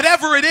up,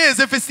 whatever it is.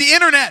 If it's the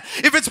internet,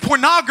 if it's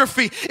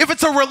pornography, if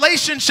it's a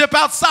relationship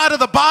outside of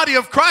the body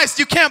of Christ,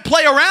 you can't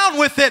play around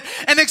with it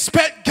and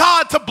expect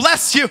God to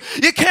bless you.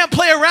 You can't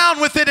play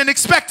around with it and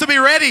expect to be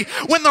ready.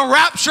 When the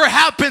rapture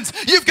happens,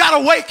 you've got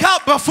to wake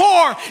up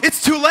before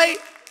it's too late.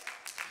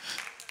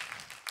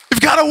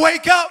 You've got to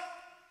wake up.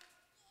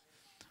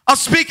 I'm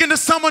speaking to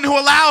someone who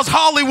allows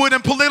Hollywood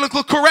and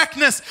political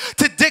correctness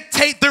to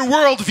dictate their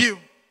worldview.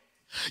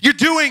 You're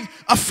doing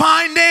a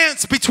fine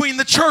dance between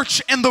the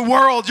church and the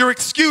world. You're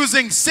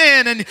excusing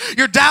sin and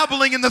you're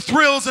dabbling in the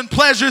thrills and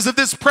pleasures of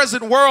this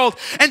present world,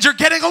 and you're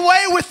getting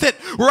away with it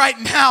right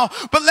now.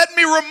 But let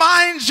me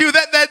remind you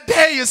that that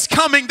day is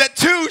coming, that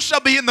two shall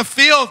be in the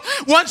field.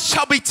 One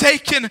shall be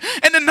taken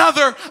and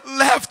another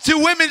left. Two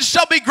women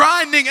shall be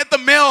grinding at the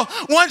mill.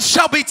 One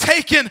shall be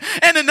taken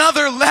and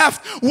another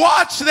left.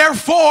 Watch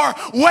therefore,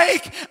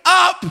 wake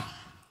up.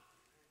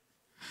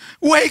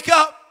 Wake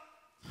up.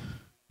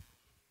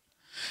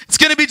 It's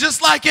going to be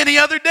just like any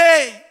other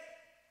day.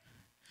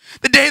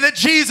 The day that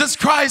Jesus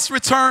Christ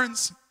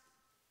returns.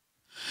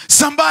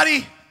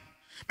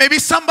 Maybe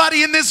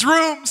somebody in this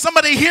room,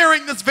 somebody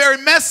hearing this very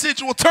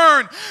message will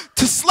turn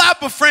to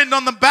slap a friend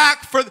on the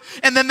back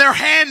and then their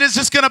hand is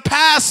just going to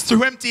pass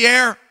through empty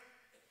air.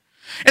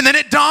 And then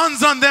it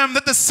dawns on them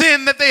that the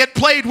sin that they had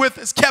played with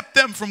has kept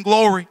them from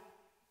glory.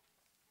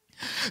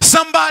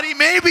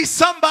 Maybe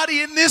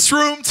somebody in this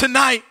room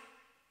tonight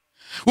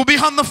will be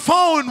on the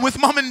phone with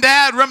mom and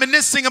dad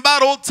reminiscing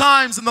about old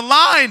times, and the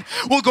line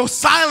will go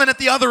silent at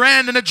the other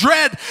end, and a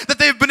dread that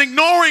they've been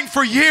ignoring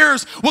for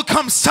years will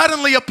come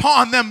suddenly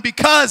upon them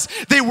because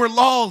they were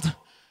lulled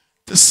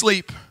to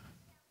sleep.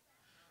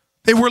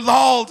 They were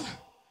lulled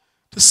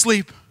to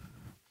sleep.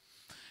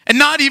 And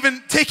not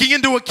even taking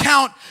into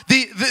account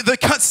the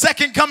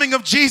second coming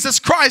of Jesus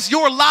Christ,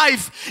 your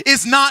life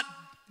is not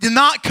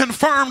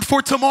confirmed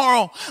for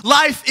tomorrow.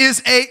 Life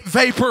is a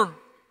vapor.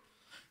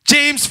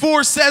 James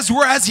 4 says,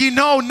 whereas ye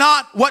know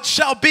not what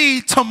shall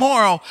be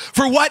tomorrow.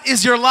 For what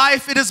is your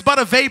life? It is but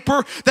a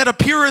vapor that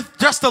appeareth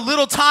just a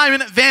little time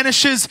and it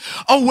vanishes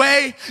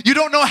away. You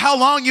don't know how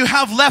long you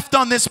have left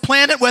on this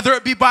planet, whether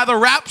it be by the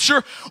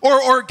rapture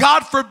or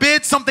God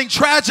forbid something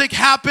tragic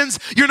happens.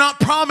 You're not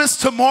promised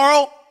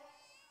tomorrow.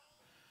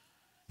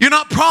 You're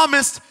not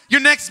promised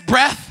your next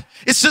breath.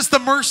 It's just the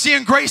mercy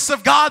and grace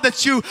of God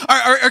that you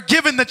are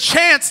given the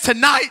chance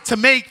tonight to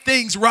make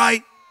things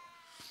right.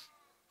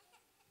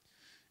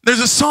 There's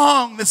a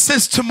song that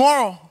says,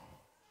 tomorrow,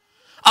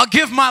 I'll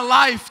give my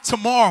life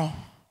tomorrow.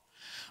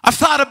 I've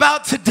thought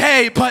about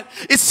today, but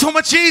it's so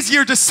much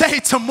easier to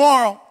say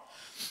tomorrow.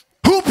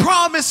 Who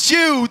promised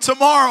you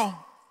tomorrow?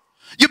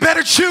 You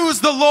better choose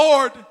the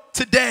Lord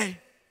today.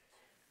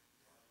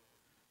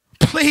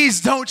 Please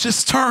don't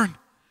just turn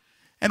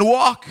and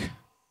walk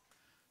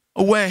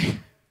away.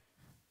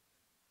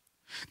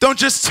 Don't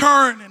just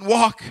turn and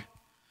walk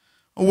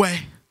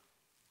away.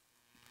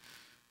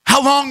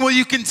 How long will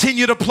you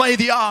continue to play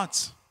the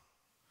odds?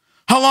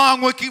 How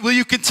long will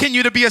you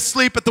continue to be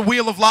asleep at the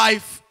wheel of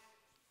life?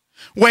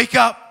 Wake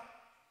up.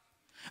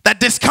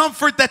 That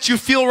discomfort that you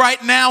feel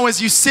right now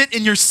as you sit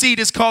in your seat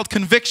is called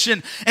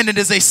conviction, and it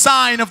is a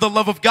sign of the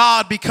love of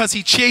God because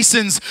He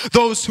chastens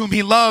those whom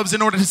He loves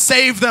in order to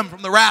save them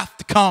from the wrath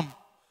to come.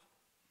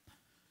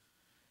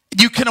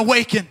 You can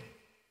awaken.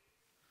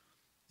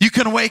 You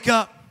can wake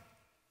up.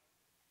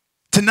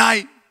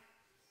 Tonight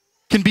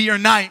can be your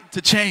night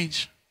to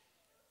change.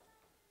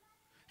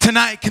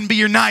 Tonight can be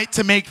your night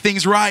to make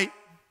things right.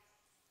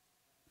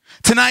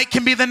 Tonight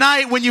can be the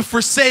night when you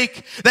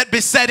forsake that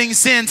besetting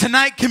sin.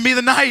 Tonight can be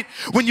the night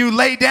when you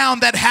lay down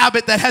that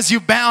habit that has you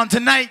bound.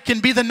 Tonight can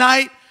be the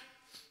night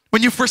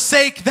when you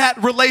forsake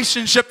that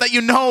relationship that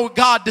you know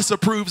God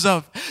disapproves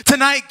of.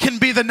 Tonight can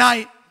be the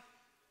night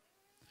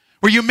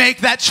where you make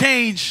that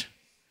change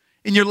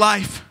in your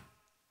life.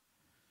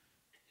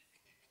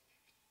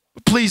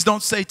 But please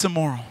don't say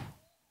tomorrow.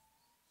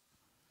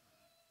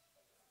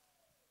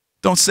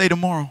 Don't say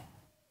tomorrow.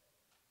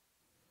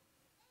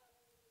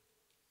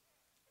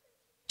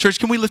 Church,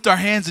 can we lift our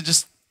hands and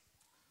just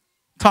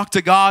talk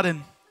to God?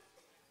 And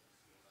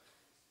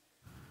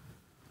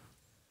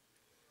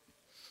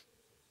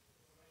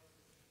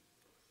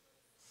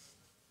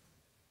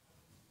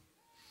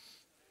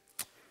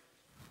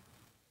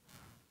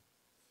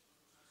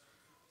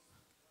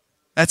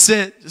that's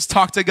it. Just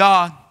talk to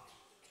God,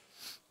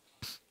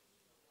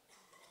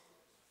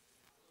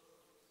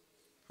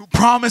 who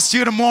promised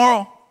you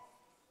tomorrow.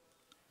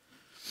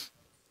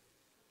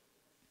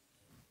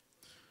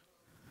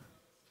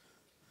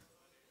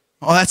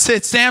 Oh, that's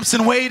it.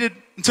 Samson waited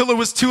until it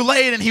was too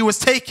late, and he was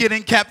taken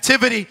in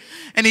captivity,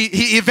 and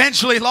he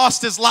eventually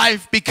lost his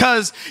life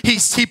because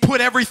he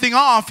put everything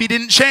off. He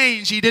didn't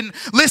change. He didn't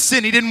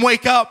listen. He didn't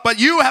wake up. But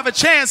you have a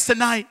chance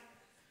tonight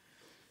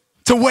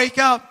to wake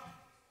up.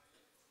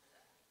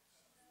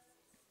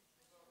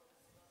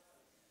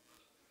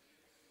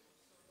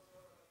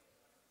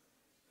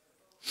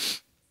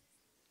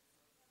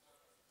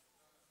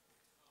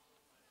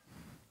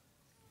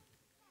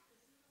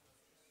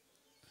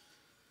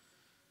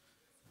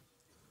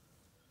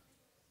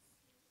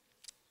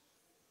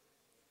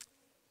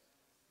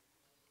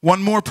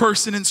 One more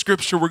person in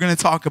Scripture we're going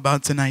to talk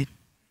about tonight,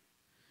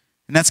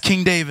 and that's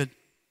King David.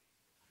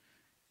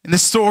 And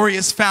this story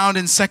is found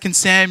in 2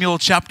 Samuel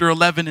chapter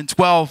 11 and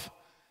 12.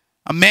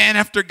 A man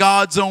after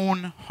God's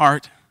own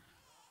heart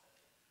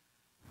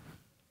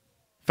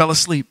fell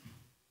asleep,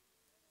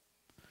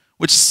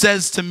 which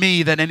says to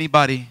me that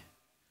anybody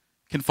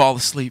can fall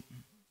asleep.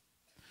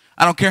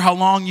 I don't care how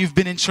long you've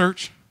been in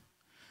church.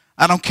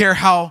 I don't care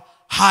how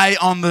high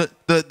on the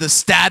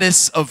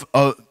status of,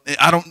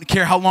 I don't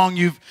care how long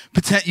you've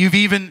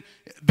even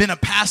been a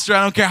pastor.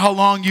 I don't care how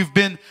long you've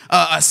been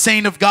a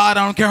saint of God.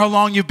 I don't care how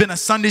long you've been a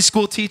Sunday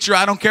school teacher.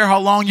 I don't care how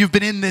long you've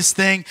been in this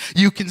thing.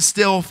 You can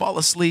still fall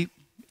asleep.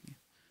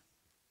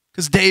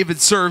 Because David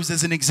serves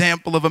as an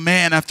example of a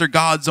man after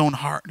God's own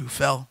heart who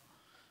fell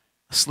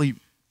asleep.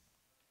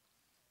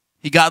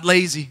 He got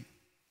lazy.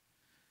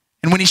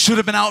 And when he should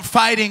have been out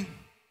fighting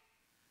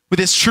with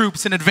his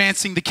troops and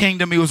advancing the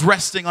kingdom, he was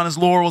resting on his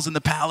laurels in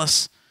the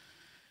palace.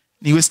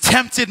 And he was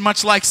tempted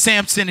much like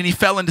Samson, and he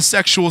fell into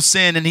sexual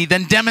sin. And he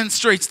then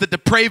demonstrates the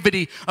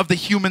depravity of the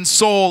human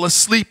soul,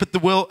 asleep at the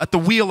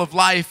wheel of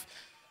life,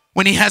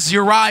 when he has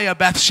Uriah,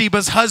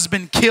 Bathsheba's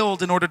husband,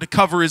 killed in order to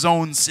cover his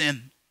own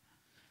sin.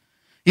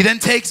 He then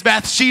takes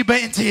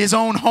Bathsheba into his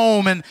own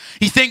home, and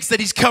he thinks that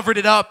he's covered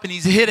it up and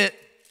he's hid it.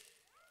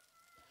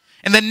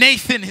 And then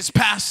Nathan, his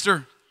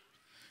pastor,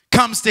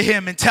 comes to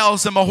him and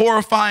tells him a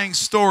horrifying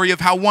story of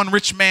how one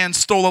rich man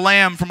stole a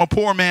lamb from a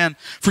poor man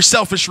for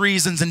selfish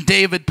reasons. And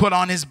David put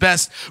on his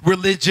best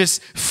religious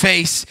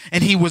face,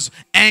 and he was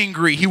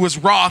angry. He was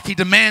wroth. He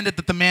demanded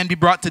that the man be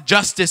brought to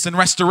justice and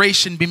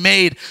restoration be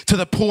made to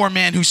the poor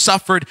man who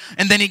suffered.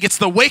 And then he gets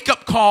the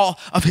wake-up call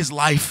of his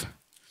life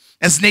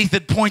as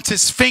Nathan points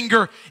his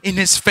finger in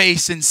his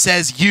face and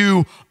says,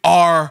 "You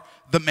are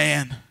the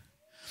man.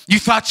 You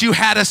thought you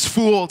had us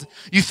fooled.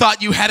 You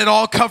thought you had it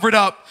all covered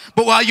up.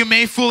 But while you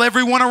may fool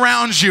everyone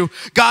around you,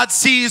 God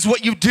sees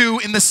what you do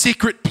in the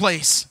secret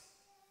place."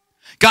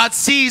 God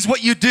sees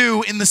what you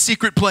do in the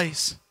secret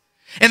place.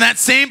 And that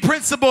same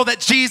principle that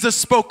Jesus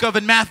spoke of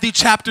in Matthew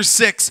chapter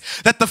 6,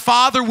 that the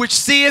Father which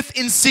seeth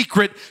in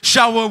secret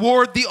shall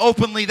reward thee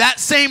openly, that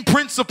same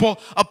principle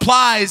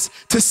applies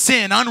to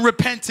sin,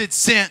 unrepented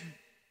sin.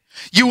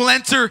 You will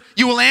answer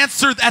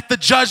at the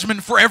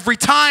judgment for every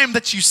time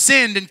that you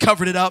sinned and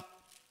covered it up.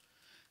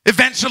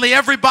 Eventually,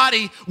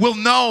 everybody will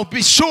know.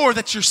 Be sure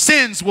that your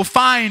sins will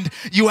find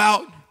you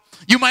out.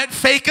 You might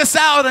fake us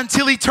out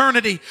until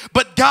eternity,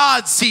 but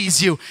God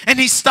sees you. And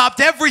He stopped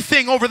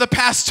everything over the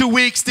past 2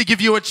 weeks to give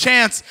you a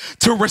chance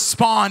to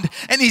respond.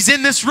 And He's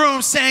in this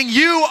room saying,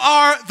 "You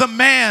are the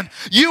man.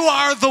 You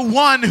are the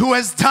one who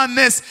has done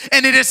this.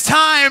 And it is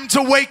time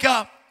to wake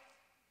up."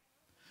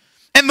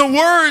 And the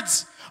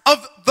words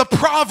of the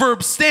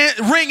proverb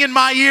ring in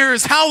my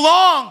ears. How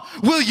long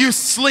will you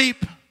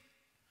sleep?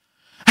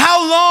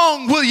 How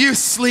long will you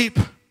sleep?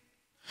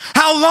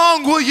 How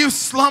long will you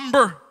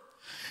slumber?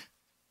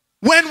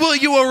 When will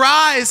you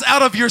arise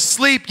out of your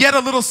sleep? Yet a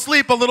little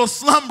sleep, a little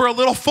slumber, a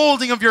little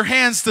folding of your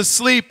hands to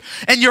sleep.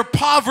 And your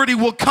poverty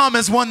will come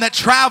as one that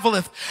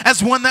traveleth,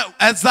 as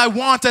thy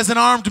want as an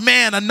armed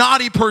man, a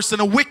naughty person,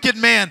 a wicked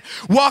man,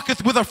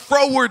 walketh with a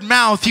froward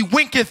mouth. He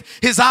winketh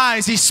his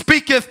eyes. He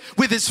speaketh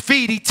with his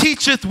feet. He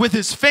teacheth with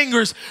his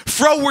fingers.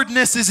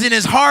 Frowardness is in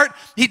his heart.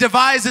 He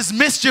devises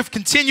mischief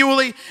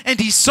continually,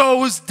 and he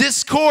sows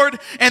discord.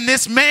 And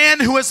this man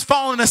who has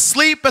fallen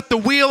asleep at the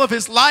wheel of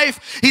his life,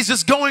 he's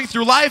just going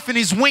through life, and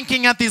he's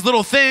winking at these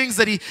little things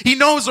that he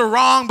knows are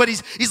wrong, but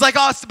he's like,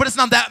 "Oh, but it's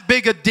not that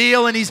big a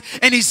deal." And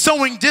he's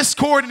sowing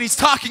discord, and he's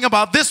talking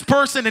about this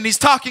person, and he's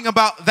talking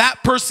about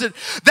that person.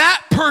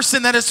 That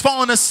person that has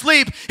fallen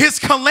asleep, his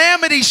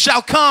calamity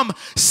shall come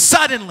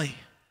suddenly,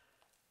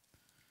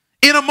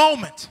 in a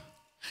moment.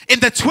 In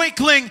the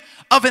twinkling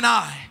of an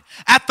eye,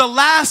 at the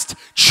last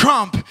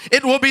trump,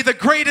 it will be the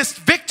greatest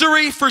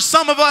victory for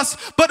some of us,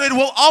 but it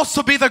will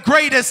also be the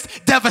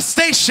greatest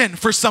devastation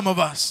for some of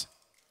us.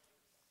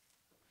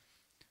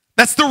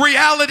 That's the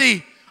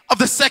reality of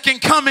the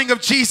second coming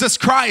of Jesus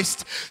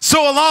Christ.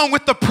 So along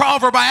with the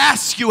proverb, I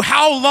ask you,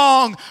 how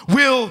long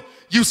will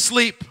you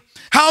sleep?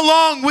 How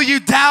long will you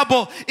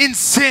dabble in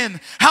sin?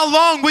 How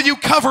long will you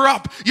cover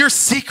up your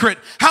secret?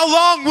 How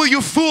long will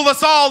you fool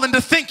us all into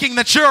thinking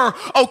that you're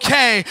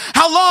okay?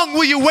 How long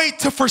will you wait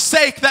to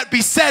forsake that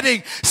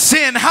besetting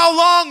sin? How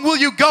long will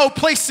you go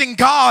placing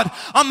God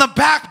on the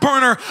back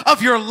burner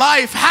of your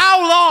life?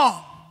 How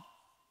long?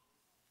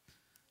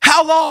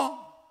 How long?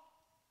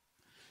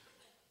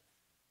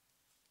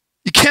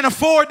 You can't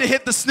afford to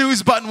hit the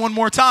snooze button one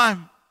more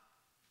time.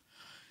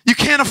 You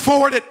can't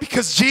afford it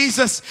because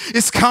Jesus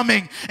is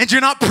coming and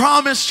you're not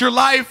promised your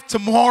life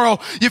tomorrow.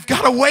 You've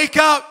got to wake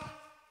up.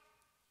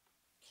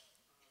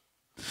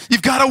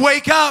 You've got to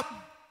wake up.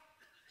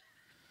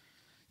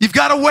 You've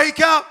got to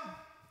wake up.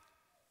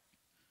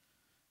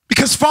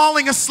 Because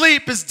falling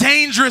asleep is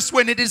dangerous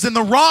when it is in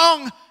the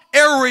wrong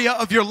area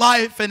of your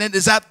life and it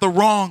is at the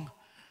wrong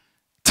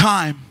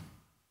time.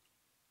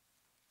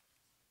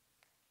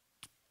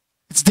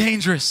 It's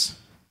dangerous.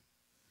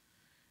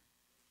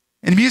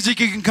 And music,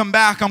 you can come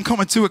back. I'm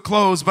coming to a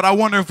close, but I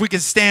wonder if we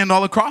could stand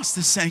all across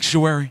this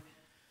sanctuary.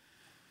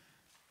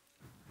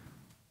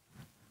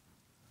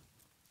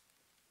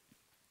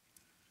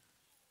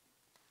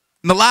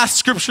 And the last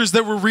scriptures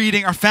that we're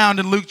reading are found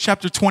in Luke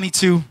chapter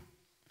 22.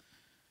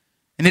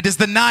 And it is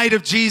the night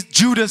of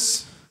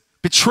Judas'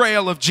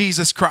 betrayal of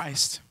Jesus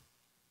Christ.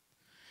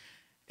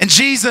 And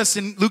Jesus,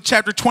 in Luke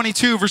chapter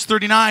 22, verse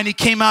 39, he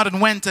came out and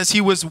went as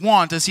he was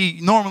wont, as he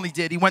normally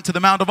did. He went to the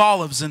Mount of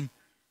Olives, and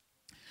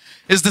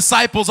his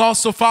disciples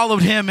also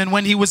followed him. And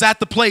when he was at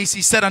the place,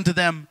 he said unto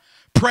them,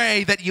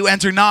 pray that you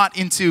enter not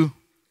into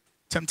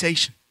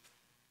temptation.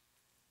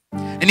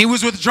 And he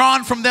was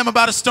withdrawn from them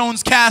about a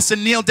stone's cast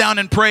and kneeled down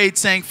and prayed,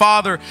 saying,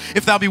 Father,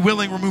 if thou be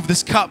willing, remove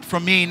this cup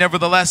from me.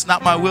 Nevertheless,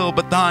 not my will,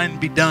 but thine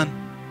be done.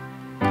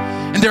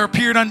 And there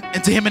appeared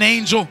unto him an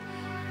angel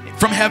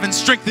from heaven,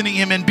 strengthening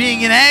him, and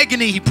being in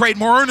agony, he prayed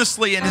more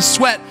earnestly, and his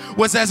sweat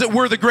was as it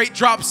were the great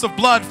drops of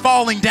blood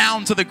falling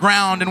down to the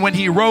ground. And when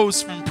he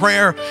rose from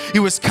prayer, he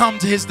was come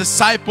to his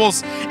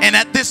disciples. And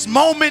at this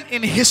moment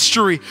in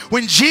history,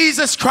 when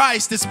Jesus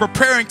Christ is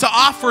preparing to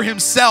offer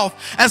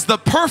himself as the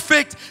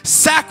perfect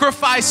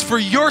sacrifice for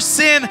your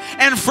sin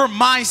and for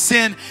my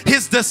sin,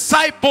 his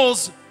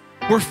disciples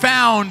were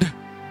found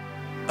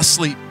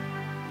asleep.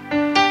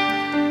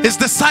 His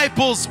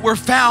disciples were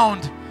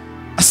found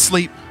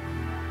asleep.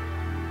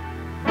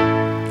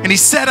 And he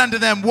said unto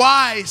them,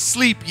 why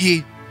sleep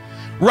ye?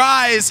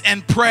 Rise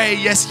and pray,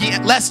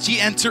 lest ye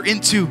enter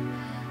into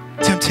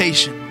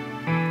temptation.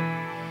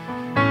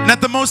 And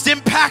at the most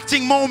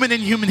impacting moment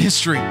in human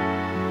history,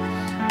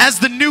 as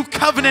the new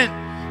covenant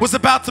was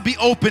about to be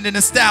opened and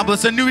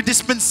established, a new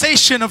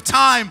dispensation of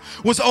time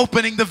was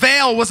opening, the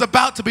veil was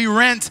about to be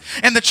rent,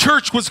 and the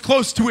church was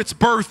close to its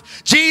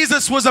birth.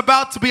 Jesus was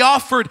about to be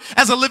offered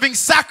as a living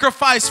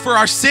sacrifice for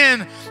our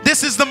sin.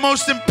 This is the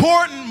most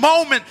important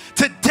moment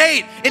to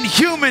date in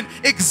human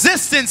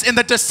existence, and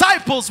the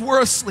disciples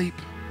were asleep.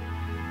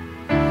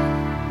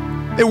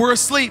 They were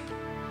asleep.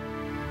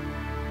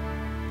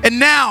 And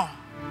now,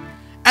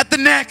 at the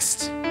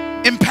next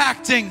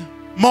impacting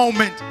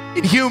moment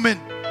in human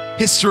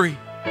history,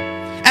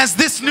 as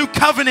this new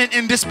covenant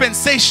and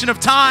dispensation of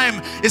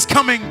time is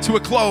coming to a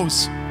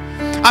close,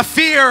 I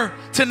fear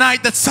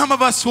tonight that some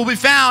of us will be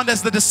found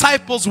as the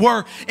disciples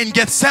were in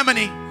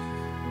Gethsemane,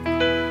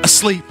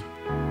 asleep.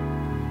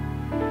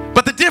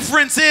 But the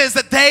difference is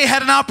that they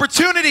had an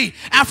opportunity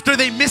after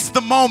they missed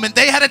the moment.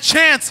 They had a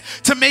chance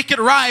to make it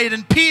right.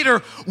 And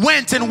Peter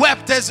went and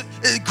wept as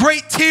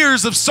great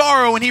tears of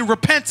sorrow, and he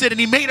repented and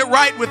he made it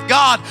right with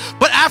God.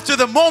 But after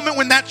the moment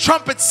when that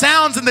trumpet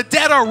sounds and the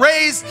dead are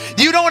raised,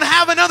 you don't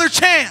have another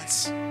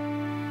chance.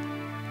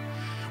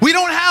 We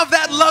don't have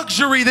that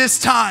luxury this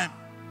time.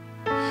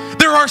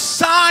 There are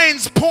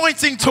signs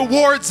pointing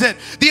towards it.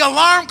 The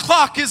alarm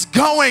clock is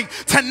going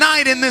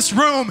tonight in this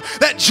room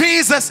that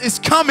Jesus is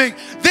coming.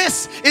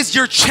 This is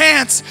your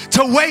chance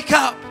to wake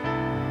up.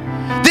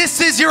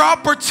 This is your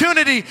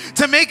opportunity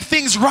to make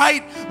things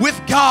right with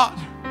God.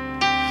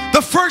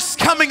 The first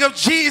coming of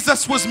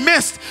Jesus was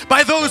missed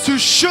by those who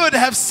should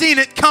have seen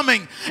it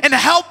coming. And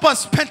help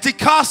us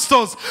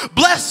Pentecostals,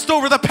 blessed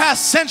over the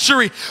past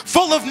century,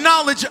 full of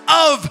knowledge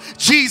of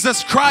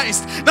Jesus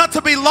Christ, not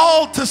to be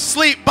lulled to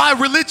sleep by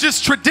religious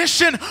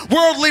tradition,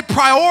 worldly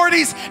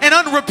priorities, and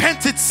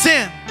unrepented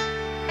sin.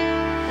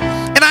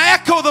 And I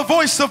echo the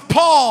voice of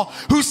Paul,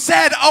 who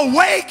said,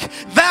 awake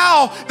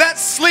thou that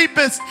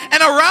sleepest,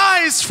 and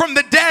arise from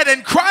the dead,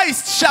 and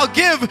Christ shall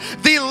give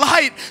thee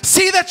light.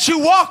 See that you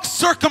walk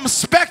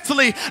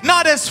circumspectly,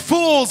 not as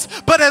fools,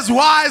 but as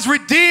wise,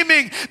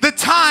 redeeming the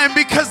time,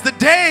 because the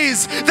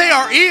days, they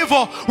are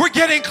evil. We're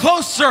getting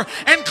closer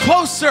and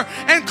closer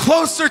and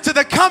closer to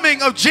the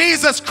coming of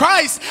Jesus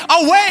Christ.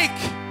 Awake!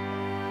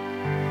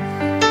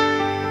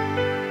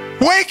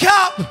 Wake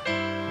up.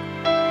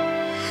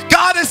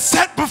 God has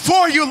set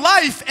before you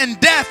life and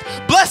death,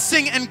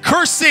 blessing and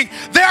cursing.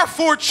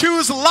 Therefore,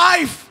 choose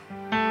life.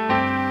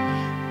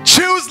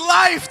 Choose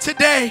life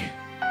today.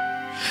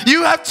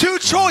 You have two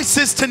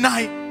choices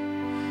tonight.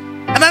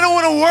 And I know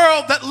in a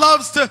world that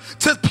loves to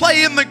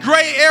play in the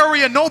gray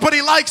area,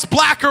 nobody likes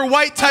black or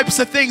white types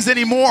of things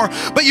anymore.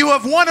 But you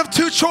have one of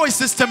two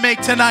choices to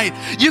make tonight.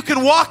 You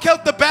can walk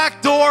out the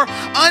back door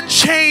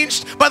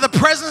unchanged by the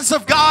presence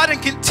of God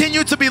and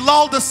continue to be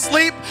lulled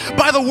asleep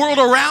by the world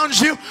around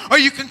you. Or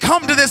you can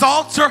come to this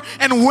altar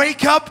and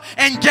wake up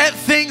and get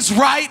things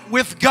right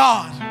with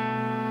God.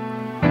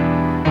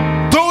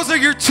 Those are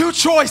your two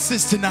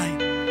choices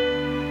tonight.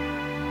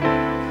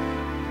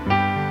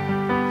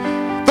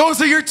 Those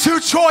are your two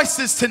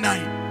choices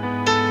tonight.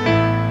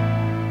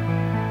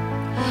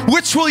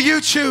 Which will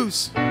you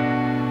choose?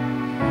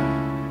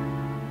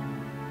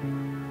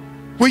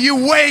 Will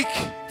you wake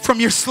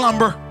from your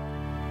slumber?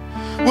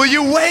 Will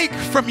you wake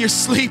from your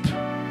sleep?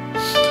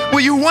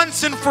 Will you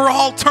once and for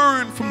all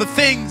turn from the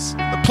things,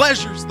 the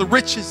pleasures, the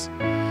riches,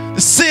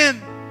 the sin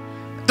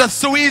that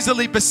so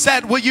easily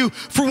beset? Will you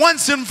for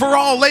once and for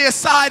all lay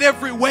aside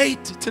every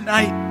weight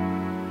tonight?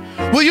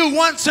 Will you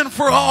once and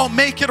for all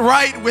make it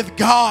right with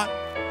God?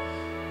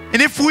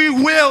 And if we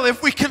will,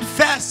 if we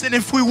confess, and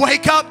if we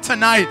wake up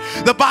tonight,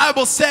 the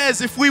Bible says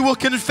if we will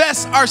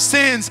confess our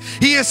sins,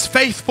 He is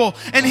faithful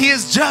and He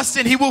is just,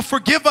 and He will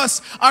forgive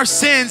us our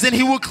sins and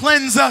He will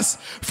cleanse us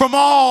from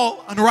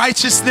all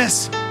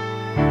unrighteousness.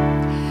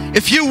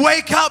 If you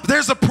wake up,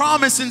 there's a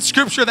promise in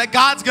Scripture that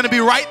God's going to be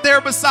right there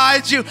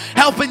beside you,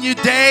 helping you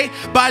day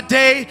by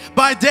day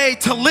by day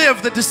to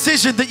live the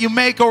decision that you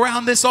make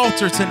around this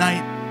altar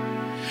tonight.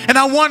 And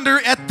I wonder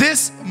at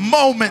this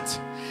moment,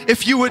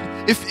 if you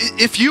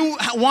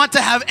want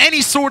to have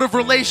any sort of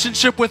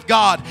relationship with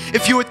God,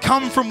 if you would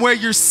come from where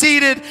you're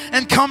seated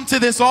and come to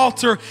this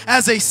altar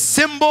as a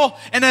symbol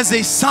and as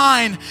a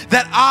sign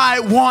that I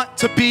want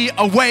to be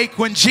awake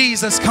when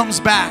Jesus comes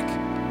back.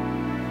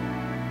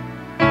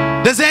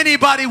 Does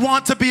anybody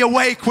want to be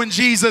awake when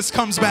Jesus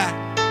comes back?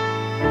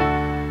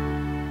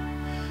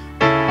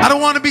 I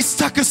don't want to be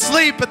stuck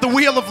asleep at the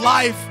wheel of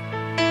life.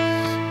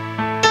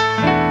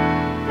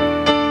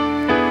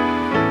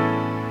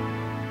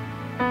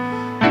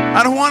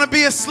 I don't want to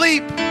be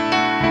asleep.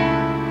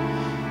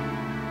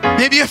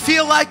 Maybe you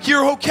feel like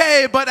you're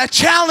okay, but I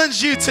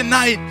challenge you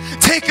tonight.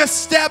 Take a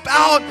step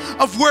out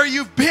of where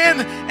you've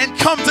been and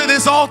come to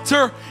this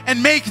altar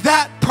and make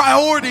that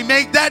priority,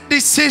 make that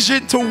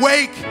decision to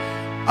wake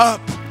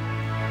up.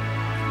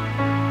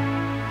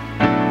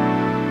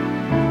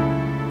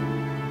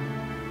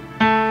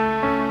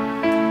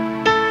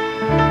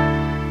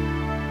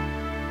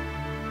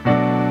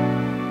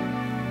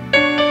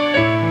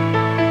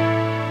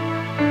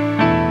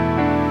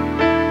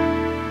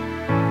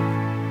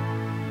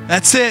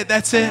 That's it,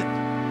 that's it.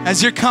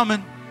 As you're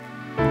coming,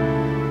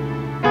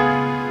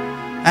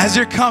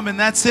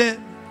 that's it.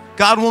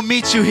 God will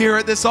meet you here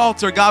at this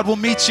altar. God will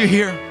meet you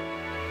here.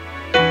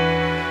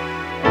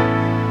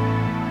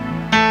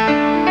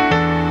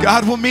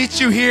 God will meet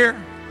you here.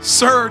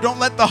 Sir, don't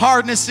let the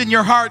hardness in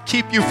your heart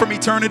keep you from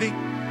eternity.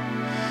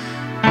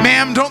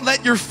 Ma'am, don't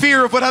let your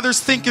fear of what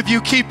others think of you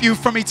keep you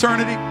from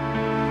eternity.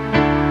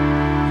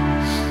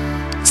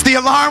 It's the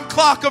alarm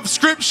clock of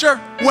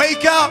Scripture.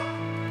 Wake up.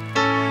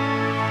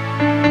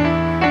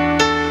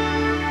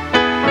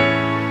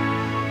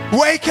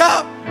 Wake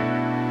up.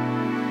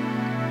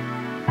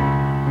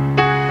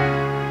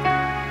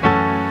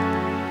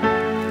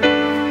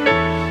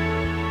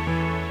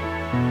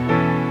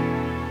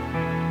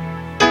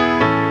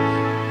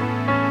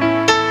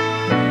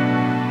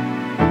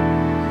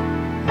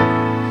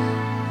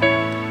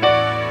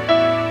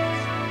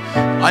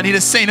 I need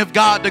a saint of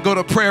God to go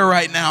to prayer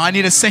right now. I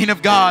need a saint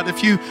of God.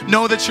 If you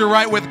know that you're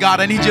right with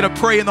God, I need you to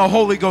pray in the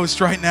Holy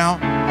Ghost right now.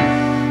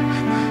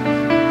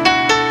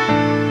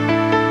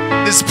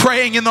 It's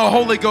praying in the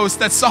Holy Ghost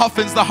that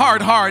softens the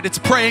hard heart. It's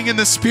praying in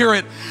the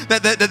Spirit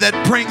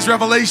that brings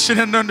revelation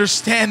and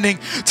understanding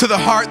to the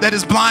heart that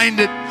is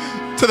blinded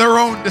to their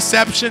own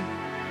deception.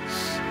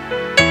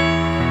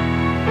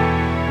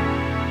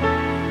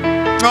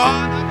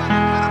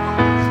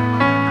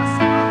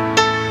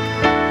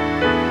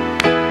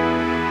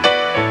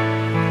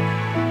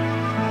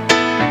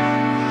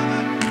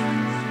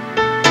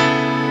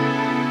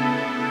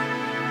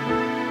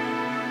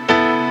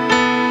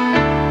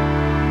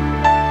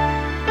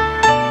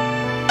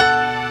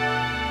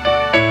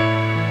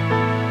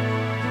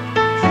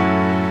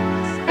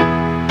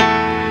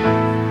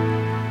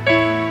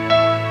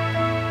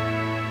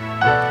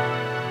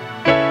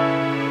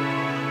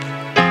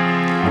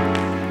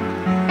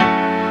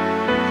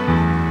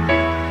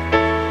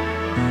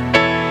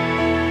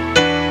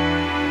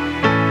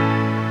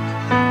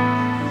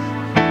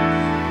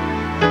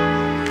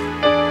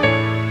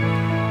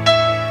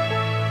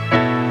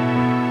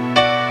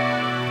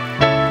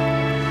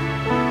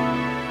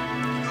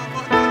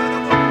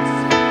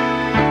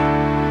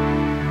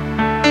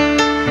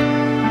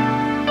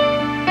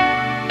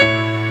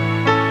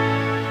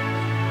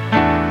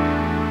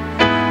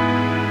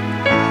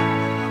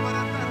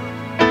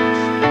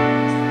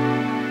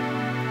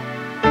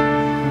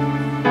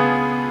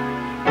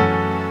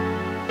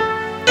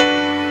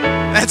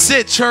 That's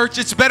it, church.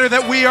 It's better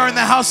that we are in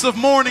the house of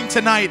mourning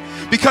tonight,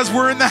 because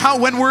when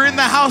we're in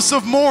the house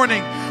of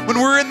mourning, when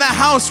we're in the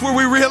house where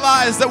we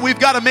realize that we've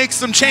got to make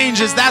some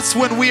changes, that's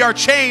when we are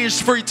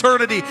changed for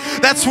eternity.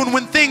 That's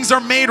when things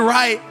are made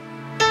right.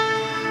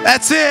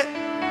 That's it.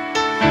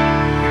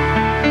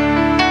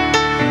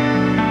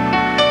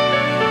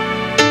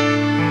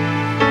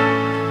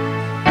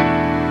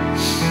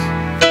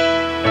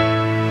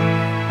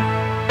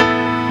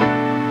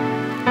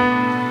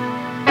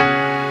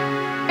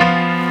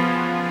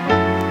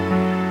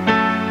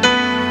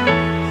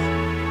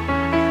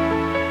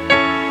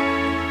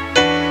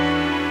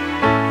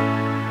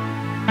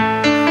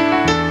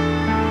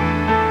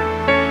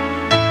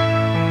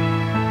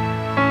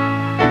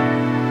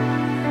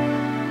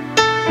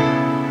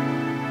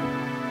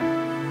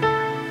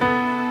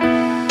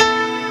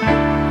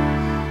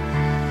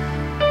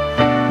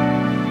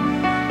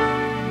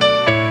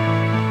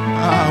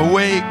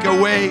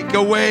 Awake,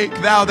 awake,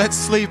 thou that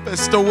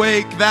sleepest.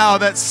 Awake, thou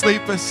that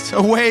sleepest.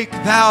 Awake,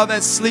 thou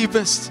that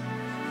sleepest.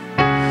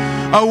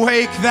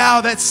 Awake,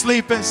 thou that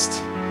sleepest.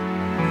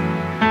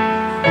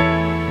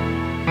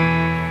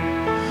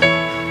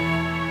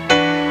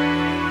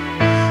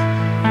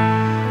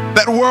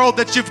 That world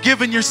that you've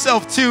given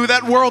yourself to,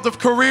 that world of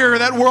career,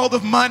 that world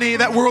of money,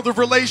 that world of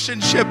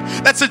relationship,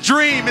 that's a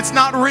dream. It's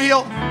not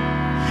real.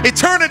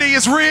 Eternity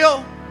is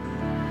real.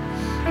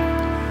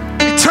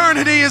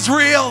 Eternity is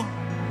real.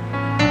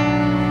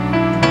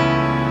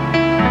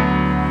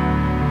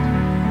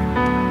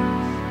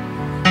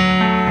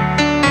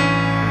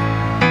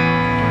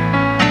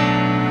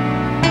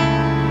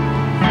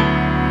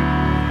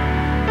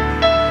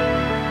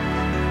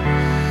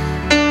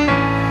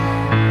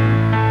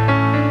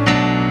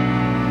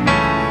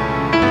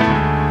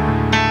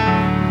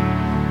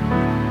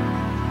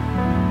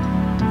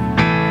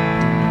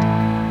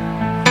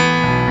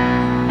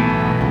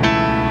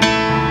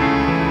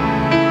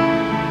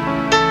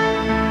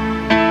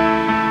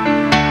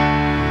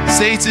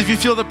 Saints, if you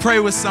feel to pray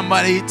with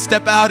somebody,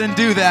 step out and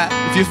do that.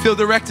 If you feel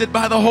directed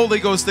by the Holy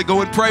Ghost to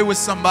go and pray with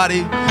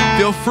somebody,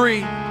 feel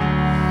free.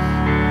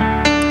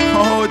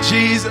 Oh,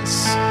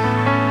 Jesus.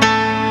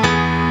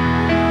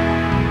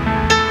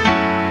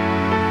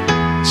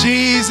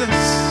 Jesus.